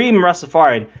Green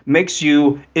Rastafarian makes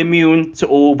you immune to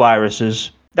all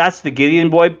viruses. That's the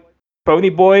Gideon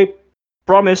Ponyboy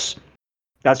promise.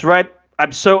 That's right.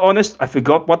 I'm so honest, I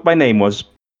forgot what my name was.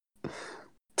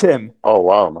 Tim, Oh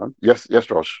wow, man. Yes,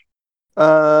 Josh.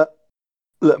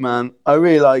 look, man, I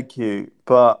really like you,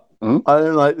 but Mhm. I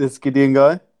don't like this Gideon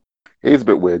guy. He's a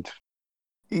bit weird.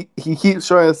 He keeps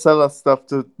trying to sell us stuff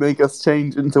to make us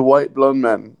change into white blonde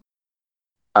men.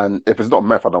 And if it's not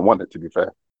meth, I don't want it, to be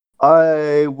fair.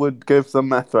 I would go for some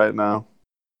meth right now.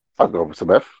 I'll go with some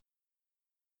meth.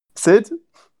 Sid?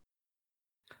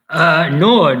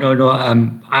 No.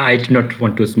 I do not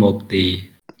want to smoke the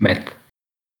meth.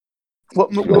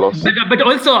 What? You're lost. But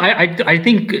also, I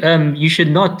think you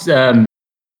should not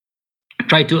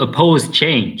try to oppose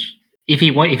change. If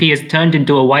he has turned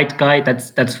into a white guy,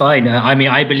 that's fine. I mean,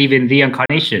 I believe in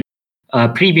reincarnation.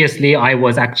 Previously, I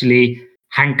was actually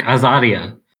Hank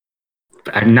Azaria,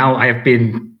 and now I have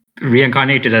been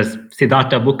reincarnated as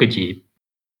Siddhartha Mukherjee,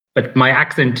 but my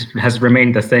accent has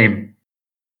remained the same.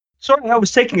 Sorry, I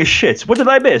was taking a shit. What did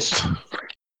I miss?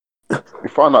 We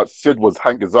found out Sid was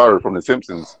Hank Azaria from The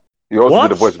Simpsons. He also What?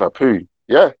 did the voice of Apu.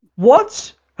 Yeah.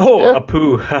 What? Oh, Yeah.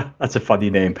 Apu. That's a funny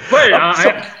name. Well,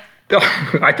 So-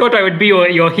 I thought I would be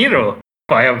your hero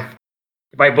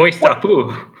if I voiced What?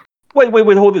 Apu. wait,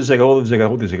 hold on a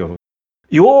second.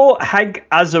 You're Hank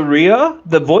Azaria,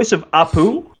 the voice of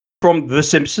Apu from The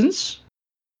Simpsons?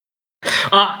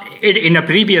 In a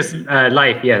previous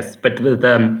life, yes, but with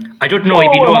I don't know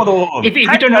if you know. Hold on. If you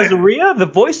Hank don't know, Azaria, the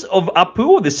voice of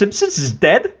Apu of The Simpsons, is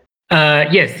dead?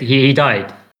 yes, he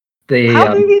died.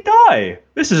 How did he die?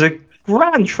 This is a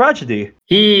grand tragedy.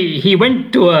 He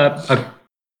went to a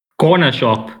corner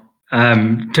shop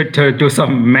to do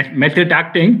some method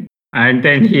acting, and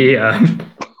then he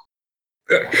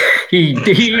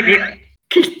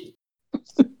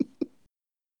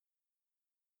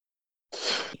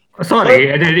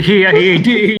sorry, and then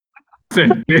he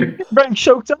Very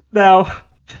choked up now.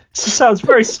 This sounds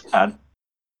very sad.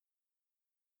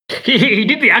 he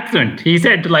did the accent. He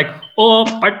said like, oh,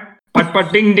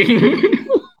 but ding ding.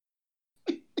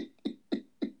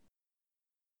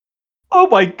 Oh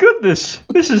my goodness,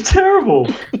 this is terrible.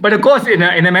 But of course, in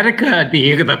America,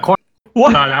 the corner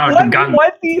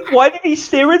Why did he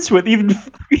steer into it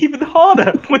even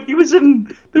harder when he was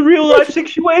in the real life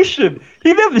situation?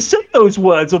 He never said those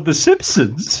words on The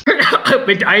Simpsons.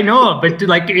 But I know, but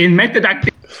like in method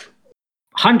acting,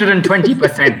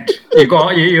 120%.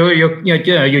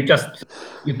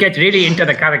 You get really into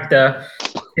the character.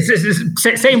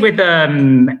 It's same with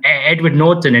Edward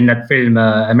Norton in that film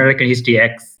American History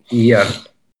X. He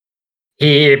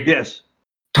Yes.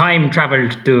 time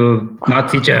traveled to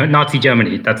Nazi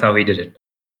Germany. That's how he did it.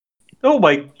 Oh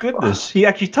my goodness, he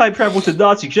actually time traveled to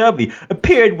Nazi Germany, a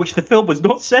period which the film was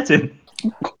not set in.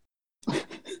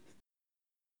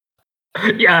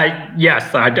 Yeah,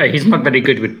 yes, he's not very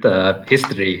good with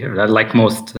history, like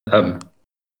most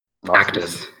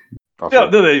actors.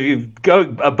 No, you go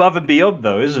above and beyond,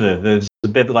 though, isn't it? There's a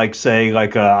bit like saying,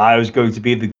 like, I was going to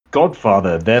be the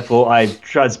Godfather, therefore I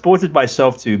transported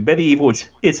myself to medieval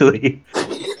Italy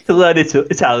to learn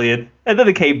Italian, and then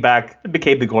I came back and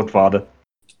became the Godfather.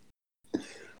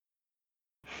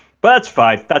 But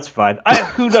that's fine.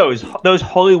 Who knows? Those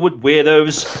Hollywood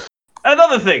weirdos.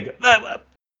 Another thing,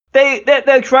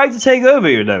 they're trying to take over,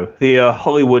 the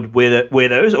Hollywood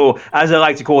weirdos, or as I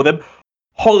like to call them,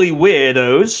 Holly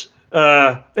weirdos.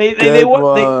 They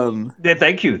want.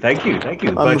 Thank you.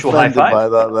 I'm Virtual high offended five. by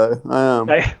that, though. I am.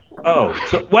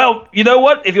 Well, you know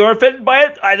what? If you're offended by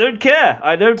it, I don't care.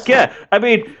 I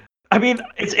mean,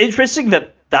 it's interesting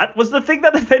that was the thing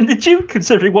that offended you,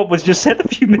 considering what was just said a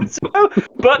few minutes ago.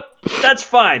 But that's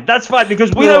fine.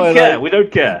 Because we don't care. We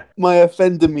don't care. My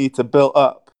offendometer built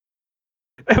up.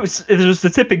 It was the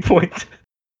tipping point.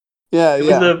 Yeah, It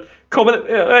was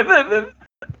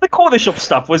the corner shop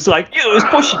stuff was like, it was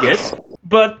pushing it,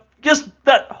 but just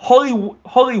that Holly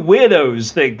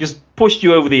weirdos thing just pushed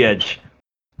you over the edge.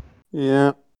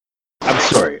 Yeah. I'm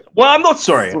sorry. Well, I'm not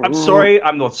sorry.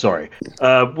 I'm not sorry.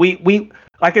 We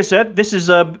like I said, this is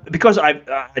because I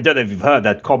don't know if you've heard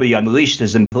that Comedy Unleashed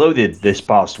has imploded this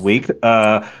past week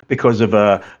because of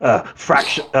a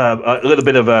little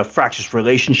bit of fractious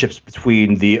relationships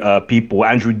between the people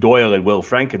Andrew Doyle and Will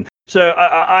Franken. So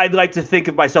I'd like to think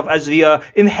of myself as the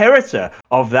inheritor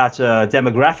of that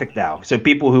demographic now. So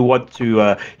people who want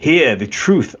to hear the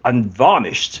truth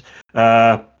unvarnished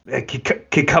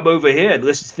can come over here and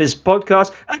listen to this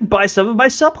podcast and buy some of my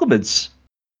supplements.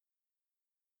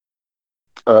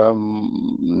 For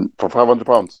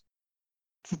 £500.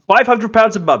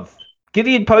 £500 a month.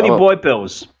 Gideon Pony Oh. Boy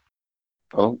pills.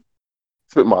 Oh,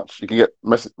 it's a bit much. You can get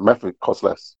method cost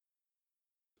less.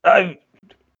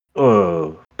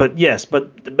 But yes,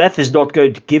 but the meth is not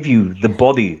going to give you the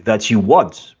body that you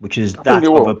want, which is I that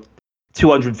think it of will. a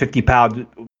 250-pound,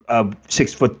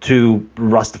 6'2"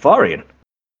 Rastafarian.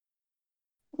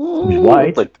 Who's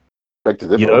white? Beg to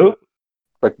differ. You know?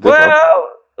 Beg to differ.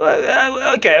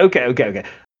 Well, okay.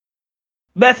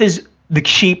 Meth is the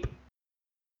cheap,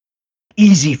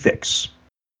 easy fix.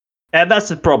 And that's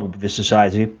the problem with this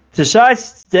society. Society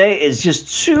today is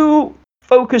just too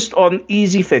focused on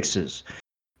easy fixes.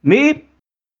 Me,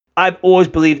 I've always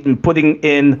believed in putting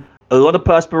in a lot of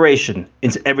perspiration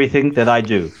into everything that I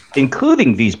do,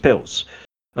 including these pills.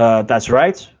 That's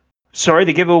right. Sorry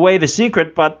to give away the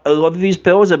secret, but a lot of these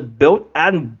pills are built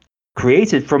and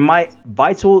created from my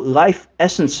vital life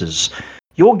essences.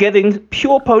 You're getting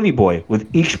pure Pony Boy with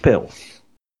each pill.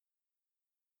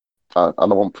 I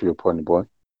don't want pure Pony Boy.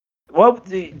 Well,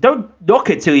 don't knock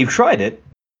it till you've tried it.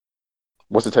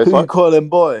 What's it taste Who you like? call him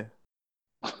boy?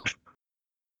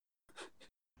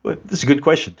 Well, that's a good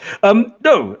question.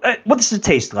 No, what does it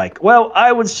taste like? Well,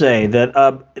 I would say that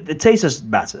the taste doesn't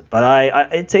matter, but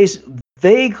it tastes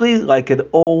vaguely like an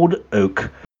old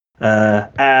oak, and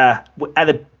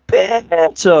a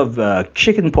bit of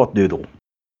chicken pot noodle.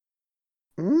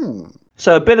 Mm.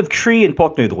 So a bit of tree and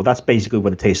pot noodle. That's basically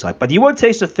what it tastes like. But you won't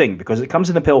taste a thing because it comes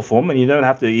in a pill form, and you don't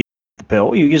have to eat the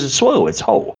pill. You just swallow its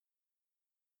whole.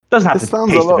 Doesn't have This to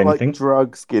sounds a taste of lot like anything.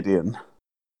 drugs, Gideon.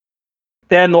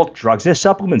 They're not drugs. They're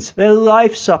supplements. They're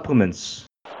life supplements.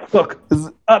 Look.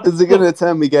 Is it going to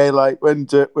turn me gay like when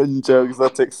Joe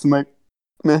Exotic smoked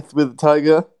meth with a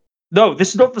tiger? No, this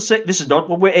is not the same. This is not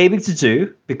what we're aiming to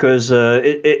do because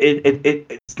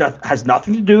has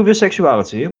nothing to do with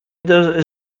sexuality.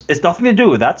 It's nothing to do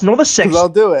with that. It's not a sex. Because I'll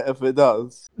do it if it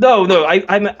does. No.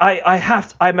 I'm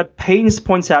at pains to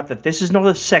point out that this is not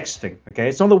a sex thing. Okay,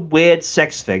 it's not a weird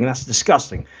sex thing. That's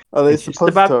disgusting. Are they It's just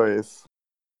about- suppositories?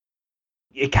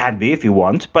 It can be if you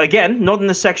want, but again, not in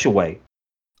a sexual way.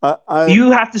 I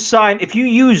You have to sign if you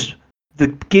use the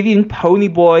Gideon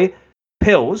Ponyboy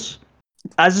pills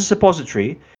as a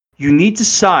suppository. You need to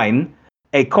sign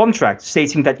a contract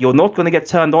stating that you're not going to get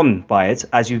turned on by it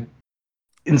as you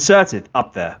insert it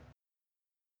up there.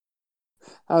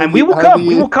 And we will come.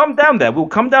 We will come down there. We'll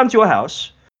come down to your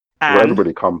house, Will and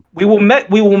everybody come? we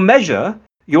will measure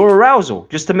your arousal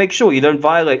just to make sure you don't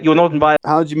violate. You're not in violation.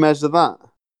 How do you measure that?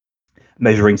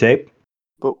 Measuring tape.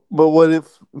 But what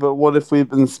if we've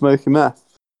been smoking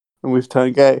meth and we've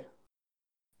turned gay?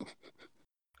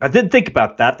 I didn't think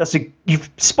about that. You've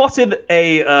spotted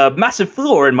a massive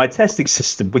flaw in my testing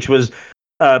system, which was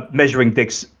measuring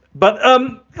dicks. But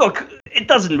look, it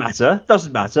doesn't matter.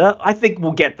 Doesn't matter. I think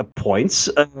we'll get the points.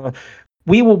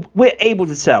 We're able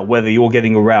to tell whether you're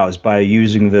getting aroused by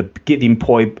using the Gideon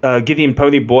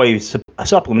Ponyboy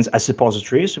supplements as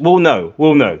suppositories. We'll know.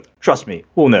 We'll know. Trust me.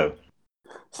 We'll know.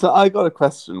 So I got a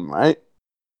question, right?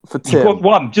 For You've got Tim.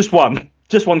 one. Just one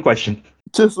question.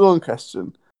 Just one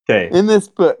question. Okay. In this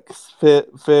book,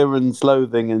 Fear and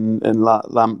Loathing in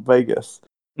Lamp Vegas,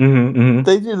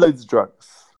 they do loads of drugs.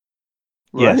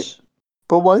 Right? Yes.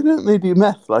 But why don't they do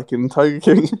meth like in Tiger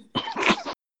King?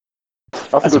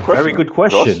 That's a very good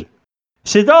question.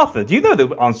 Siddhartha, do you know the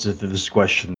answer to this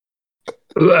question?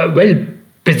 Well,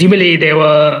 presumably they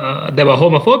were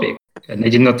homophobic, and they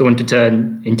did not want to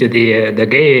turn into the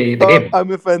gay.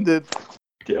 I'm offended.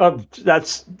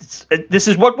 This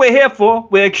is what we're here for.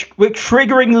 We're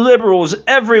triggering liberals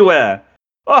everywhere.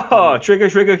 Oh, trigger!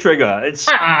 It's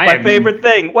my favorite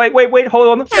thing. Wait!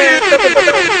 Hold on.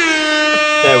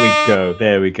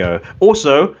 There we go.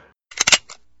 Also,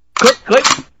 click.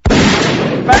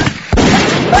 Bang.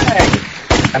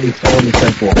 And so on and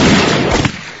so forth.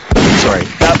 Sorry.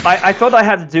 I thought I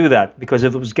had to do that because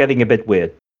it was getting a bit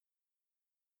weird.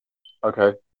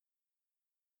 Okay.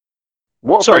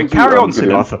 Sorry, carry on,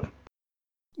 Gideon? Siddhartha.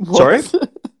 What? Sorry?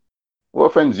 What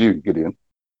offends you, Gideon?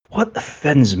 What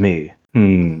offends me?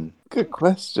 Good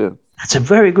question. That's a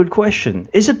very good question.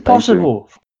 Is it possible?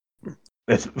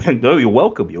 No, you're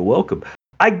welcome.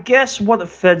 I guess what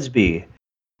offends me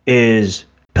is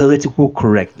political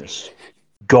correctness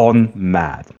gone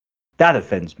mad. That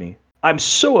offends me. I'm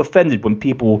so offended when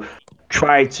people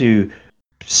try to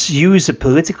use the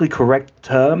politically correct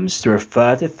terms to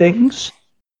refer to things.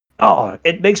 Oh,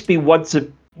 it makes me want to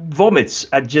vomit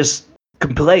and just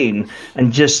complain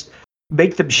and just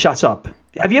make them shut up.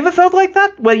 Have you ever felt like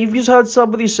that? Where you've just heard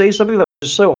somebody say something that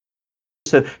was so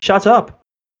said, shut up.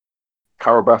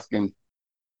 Carol Baskin.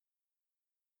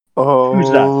 Oh, Who's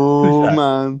that?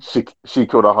 Man. She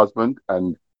killed her husband,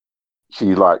 and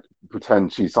she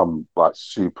pretends she's some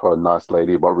super nice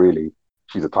lady, but really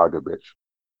she's a tiger bitch.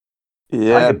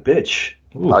 Yeah. Tiger bitch.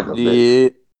 Ooh. Tiger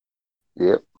bitch.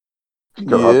 Yep. She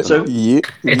killed her husband.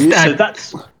 So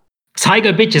that's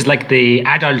Tiger bitch is like the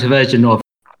adult version of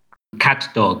cat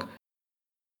dog.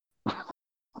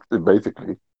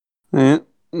 Basically. Yeah.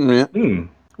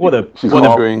 She's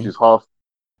half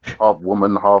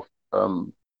woman, half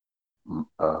tiger,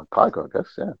 I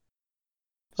guess. Yeah.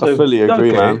 I fully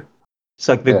agree, man. It's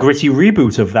like the gritty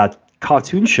reboot of that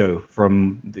cartoon show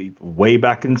from the way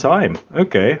back in time.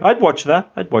 Okay, I'd watch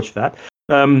that.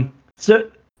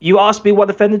 So you asked me what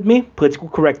offended me? Political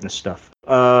correctness stuff.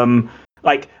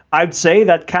 I'd say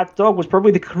that cat dog was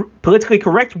probably the politically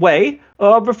correct way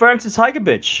of referring to tiger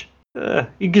bitch.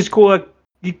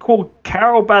 You call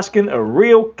Carol Baskin a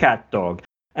real cat dog,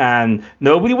 and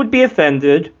nobody would be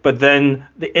offended. But then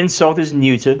the insult is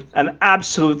neutered and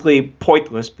absolutely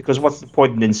pointless, because what's the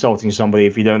point in insulting somebody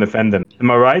if you don't offend them? Am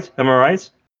I right?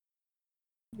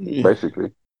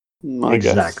 Basically. I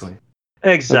guess.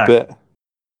 Exactly.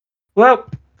 Well,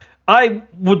 I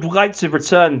would like to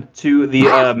return to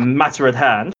the matter at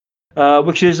hand,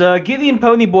 which is Gideon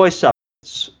Ponyboy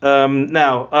supplements.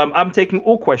 Now, I'm taking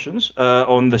all questions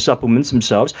on the supplements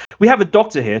themselves. We have a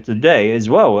doctor here today as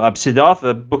well,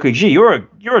 Siddhartha Mukherjee.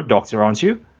 You're a doctor, aren't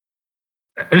you?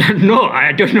 No,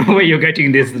 I don't know where you're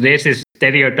getting this racist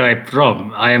stereotype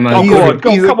from. I am a Oh,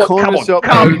 He's come a on, corner shop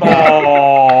come owner.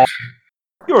 on!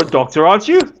 You're a doctor, aren't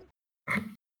you?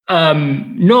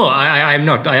 No, I'm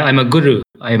not. I'm a guru.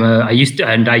 I used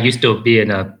to be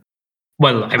in a.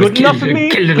 Well, I was Good enough for me.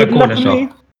 killed in Good a corner enough for me.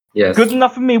 shop. Yes. Good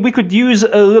enough for me. We could use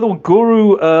a little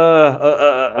guru,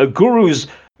 a guru's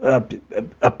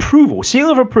approval, seal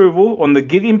of approval on the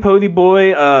Gideon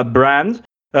Ponyboy brand.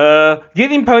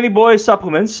 Gideon Ponyboy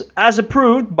supplements, as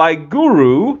approved by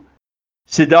Guru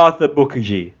Siddhartha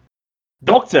Mukherjee,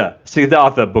 Doctor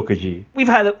Siddhartha Mukherjee. We've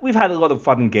had a lot of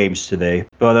fun games today,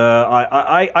 but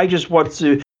I just want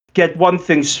to get one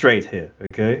thing straight here,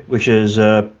 okay? Which is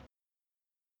there's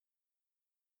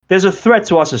a threat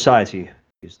to our society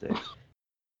these days.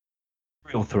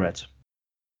 Real threat.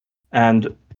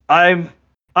 And I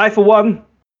for one,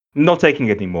 am not taking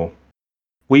it anymore.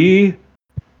 We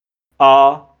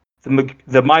are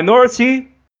the minority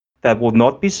that will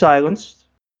not be silenced.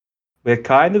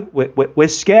 We're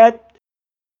scared.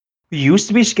 We used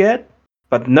to be scared,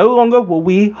 but no longer will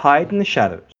we hide in the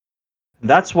shadows.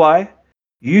 That's why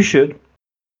you should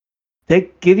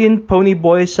take Gideon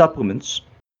Ponyboy supplements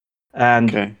and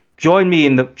Okay. join me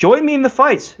in the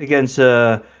fight against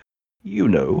you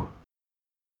know,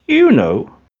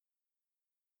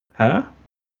 huh?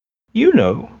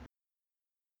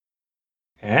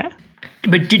 Eh?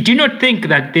 But do you not think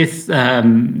that this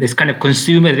this kind of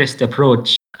consumerist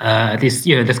approach, this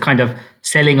kind of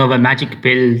selling of a magic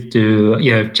pill to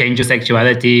change your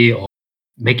sexuality or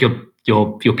make your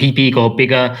pee go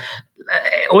bigger,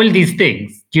 all these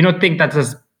things, do you not think that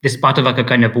this part of like a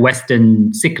kind of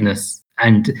Western sickness,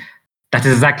 and that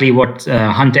is exactly what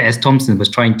Hunter S. Thompson was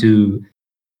trying to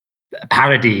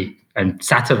parody and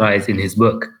satirize in his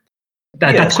book?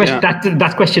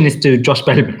 That question is to Josh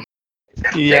Bellman.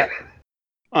 Yeah.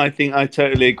 I think I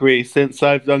totally agree. Since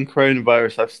I've done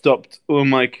coronavirus, I've stopped all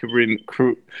my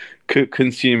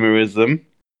consumerism,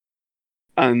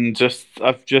 and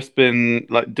I've just been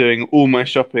like doing all my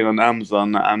shopping on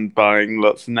Amazon and buying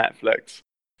lots of Netflix.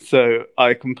 So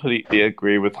I completely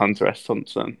agree with Hunter S.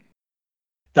 Thompson.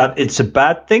 That it's a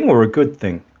bad thing or a good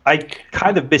thing? I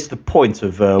kind of missed the point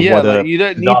of what you don't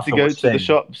need Siddhartha to go was to the saying.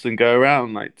 shops and go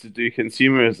around like to do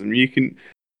consumerism.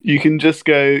 You can just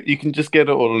get it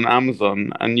all on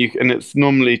Amazon, and it's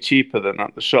normally cheaper than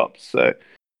at the shops. So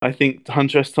I think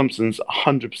Hunter S. Thompson's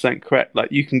 100% correct.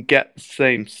 Like you can get the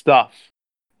same stuff,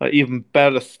 like even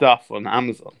better stuff on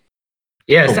Amazon.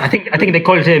 Yes, I think they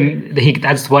called him.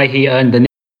 That's why he earned the name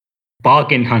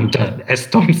Bargain Hunter S.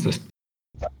 Thompson.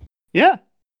 Yeah.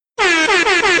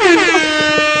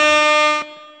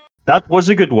 That was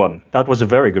a good one. That was a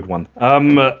very good one.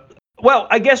 Well,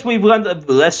 I guess we've learned a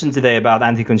lesson today about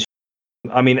anti-consumer.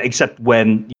 I mean, except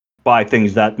when you buy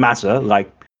things that matter, like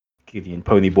Gideon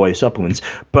Ponyboy supplements.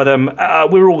 But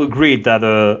we're all agreed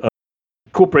that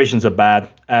corporations are bad,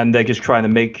 and they're just trying to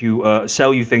make you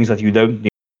sell you things that you don't need,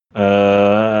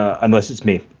 unless it's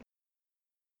me.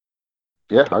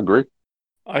 Yeah, I agree.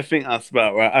 I think that's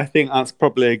about right. I think that's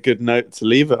probably a good note to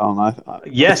leave it on. I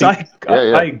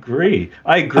agree.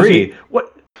 I agree.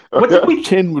 What did we?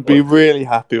 Chin would be really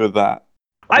happy with that.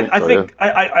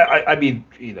 I mean,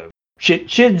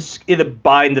 Chin's in a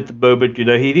bind at the moment. He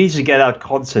needs to get out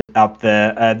content out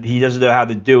there, and he doesn't know how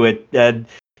to do it. And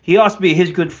he asked me,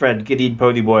 his good friend Gideon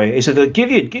Ponyboy, he said,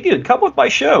 Gideon, come on my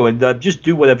show and just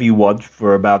do whatever you want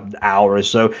for about an hour or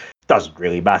so. Doesn't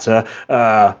really matter.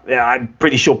 I'm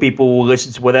pretty sure people will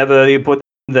listen to whatever you put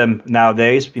them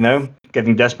nowadays.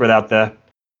 Getting desperate out there.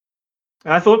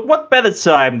 And I thought, what better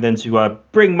time than to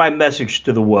bring my message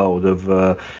to the world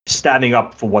of standing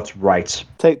up for what's right.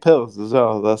 Take pills as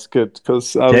well. That's good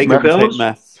because I was take going to pills. take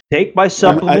meth. Take my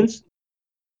supplements.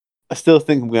 I still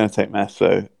think I'm going to take meth,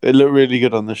 though. It looked really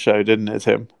good on the show, didn't it,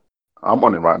 Tim? I'm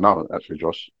on it right now, actually,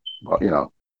 Josh. But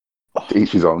to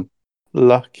each his own.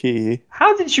 Lucky.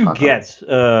 How did you get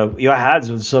your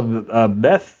hands on some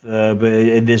meth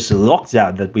in this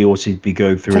lockdown that we all seem to be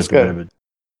going through at the moment?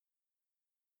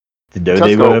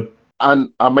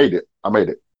 And I made it.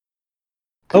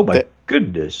 Oh my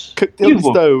goodness! Cooked it on the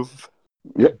stove.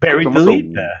 Yeah, buried the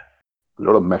lead there. A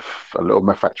little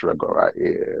meth factory I got right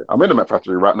here. I'm in a meth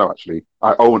factory right now. Actually,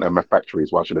 I own a meth factory.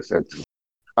 Is what I should have said.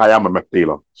 I am a meth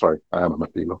dealer. Sorry, I am a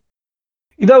meth dealer.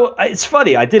 It's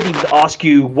funny. I didn't even ask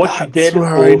you what you did or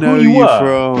where I know who you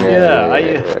were. From.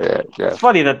 Yeah. Yeah. It's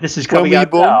funny that this is When coming were you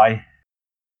out born? now.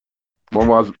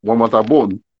 When was I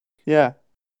born? Yeah.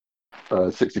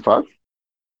 65,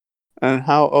 And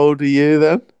how old are you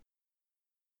then?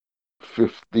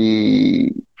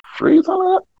 53, something like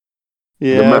that.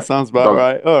 Yeah, meth sounds about does-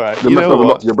 right. All right. The You mess know does a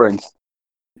lot what? to your brains.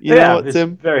 You know Yeah, what, it's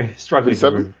Tim? very struggling to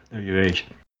 57? know your age.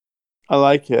 I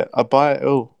like it. I buy it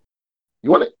all.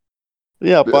 You want it?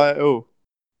 Yeah, I buy it all.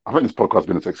 I think this podcast has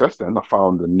been a success then. I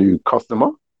found a new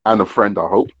customer and a friend, I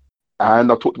hope.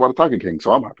 And I talked about the Tiger King,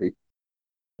 so I'm happy.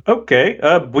 Okay.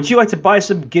 Would you like to buy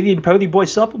some Gideon Ponyboy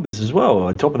supplements as well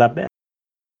on top of that bet?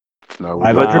 No,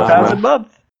 £500 a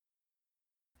month.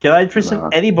 Can I interest Nah.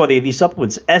 anybody in these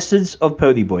supplements? Essence of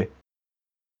Ponyboy.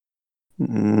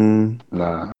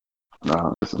 Nah.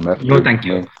 It's a meth. No, thank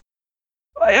you.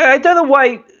 I don't know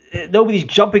why nobody's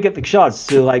jumping at the chance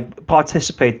to like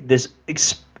participate in this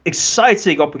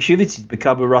exciting opportunity to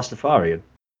become a Rastafarian.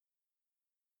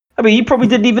 I mean, you probably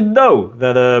didn't even know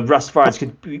that Rastafarians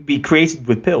could be created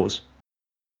with pills.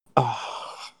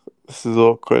 This is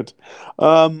awkward.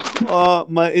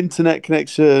 My internet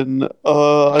connection.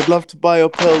 I'd love to buy your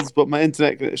pills, but my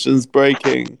internet connection's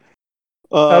breaking.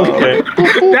 Okay.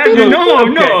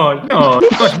 No.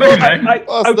 Gosh, Bellman.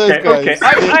 Ask those Okay. guys.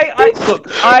 I look.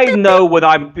 I know what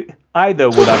I'm being. I know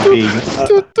what I'm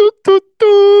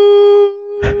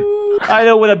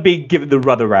being given the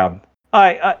runaround.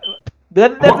 Let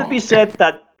it be said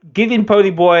that Gideon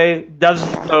Ponyboy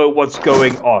doesn't know what's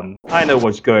going on. I know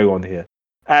what's going on here,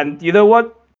 and you know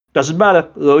what? Doesn't matter.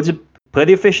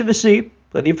 Plenty of fish in the sea.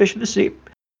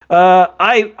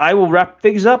 I will wrap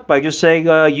things up by just saying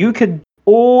you can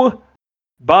all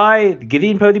buy the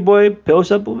Gideon Ponyboy pill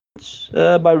supplements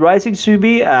by writing to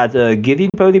me at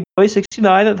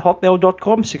GideonPonyboy69 at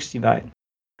hotmail.com 69.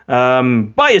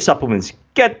 Buy your supplements.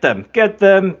 Get them.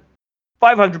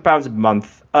 £500 a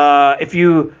month. If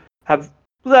you have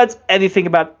learned anything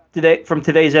about from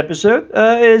today's episode,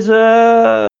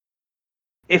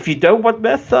 if you don't want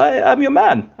meth, I'm your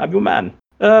man.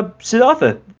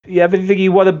 Siddhartha, you have anything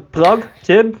you want to plug,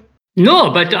 Tim?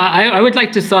 No, but I would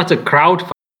like to start a crowd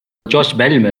for Josh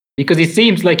Bellman because it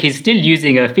seems like he's still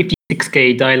using a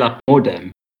 56K dial-up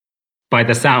modem by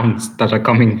the sounds that are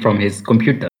coming from his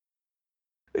computer.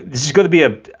 This is going to be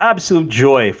an absolute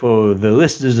joy for the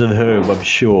listeners at home, I'm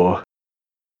sure.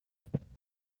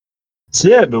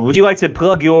 Tim, would you like to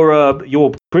plug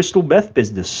your crystal meth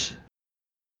business?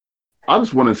 I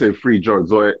just want to say free Joe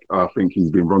Exotic. I think he's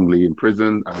been wrongly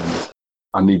imprisoned and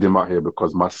I need him out here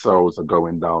because my cells are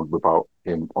going down without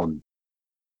him on.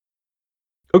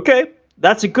 Okay,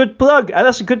 that's a good plug, and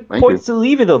that's a good point to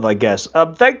leave it on, I guess.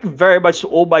 Thank you very much to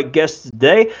all my guests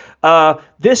today.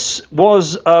 This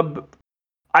was...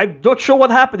 I'm not sure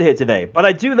what happened here today, but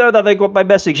I do know that I got my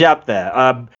message out there.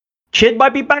 Chin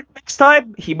might be back next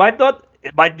time. He might not.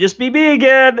 It might just be me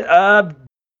again.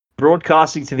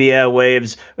 Broadcasting to the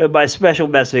airwaves with my special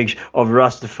message of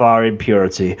Rastafarian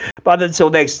purity. But until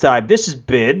next time, this has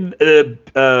been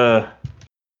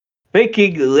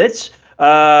Baking Lit.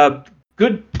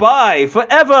 Goodbye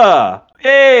forever.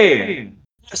 Hey,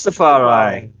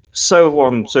 Rastafari. So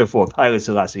on and so forth. Haile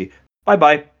Selassie.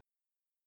 Bye-bye.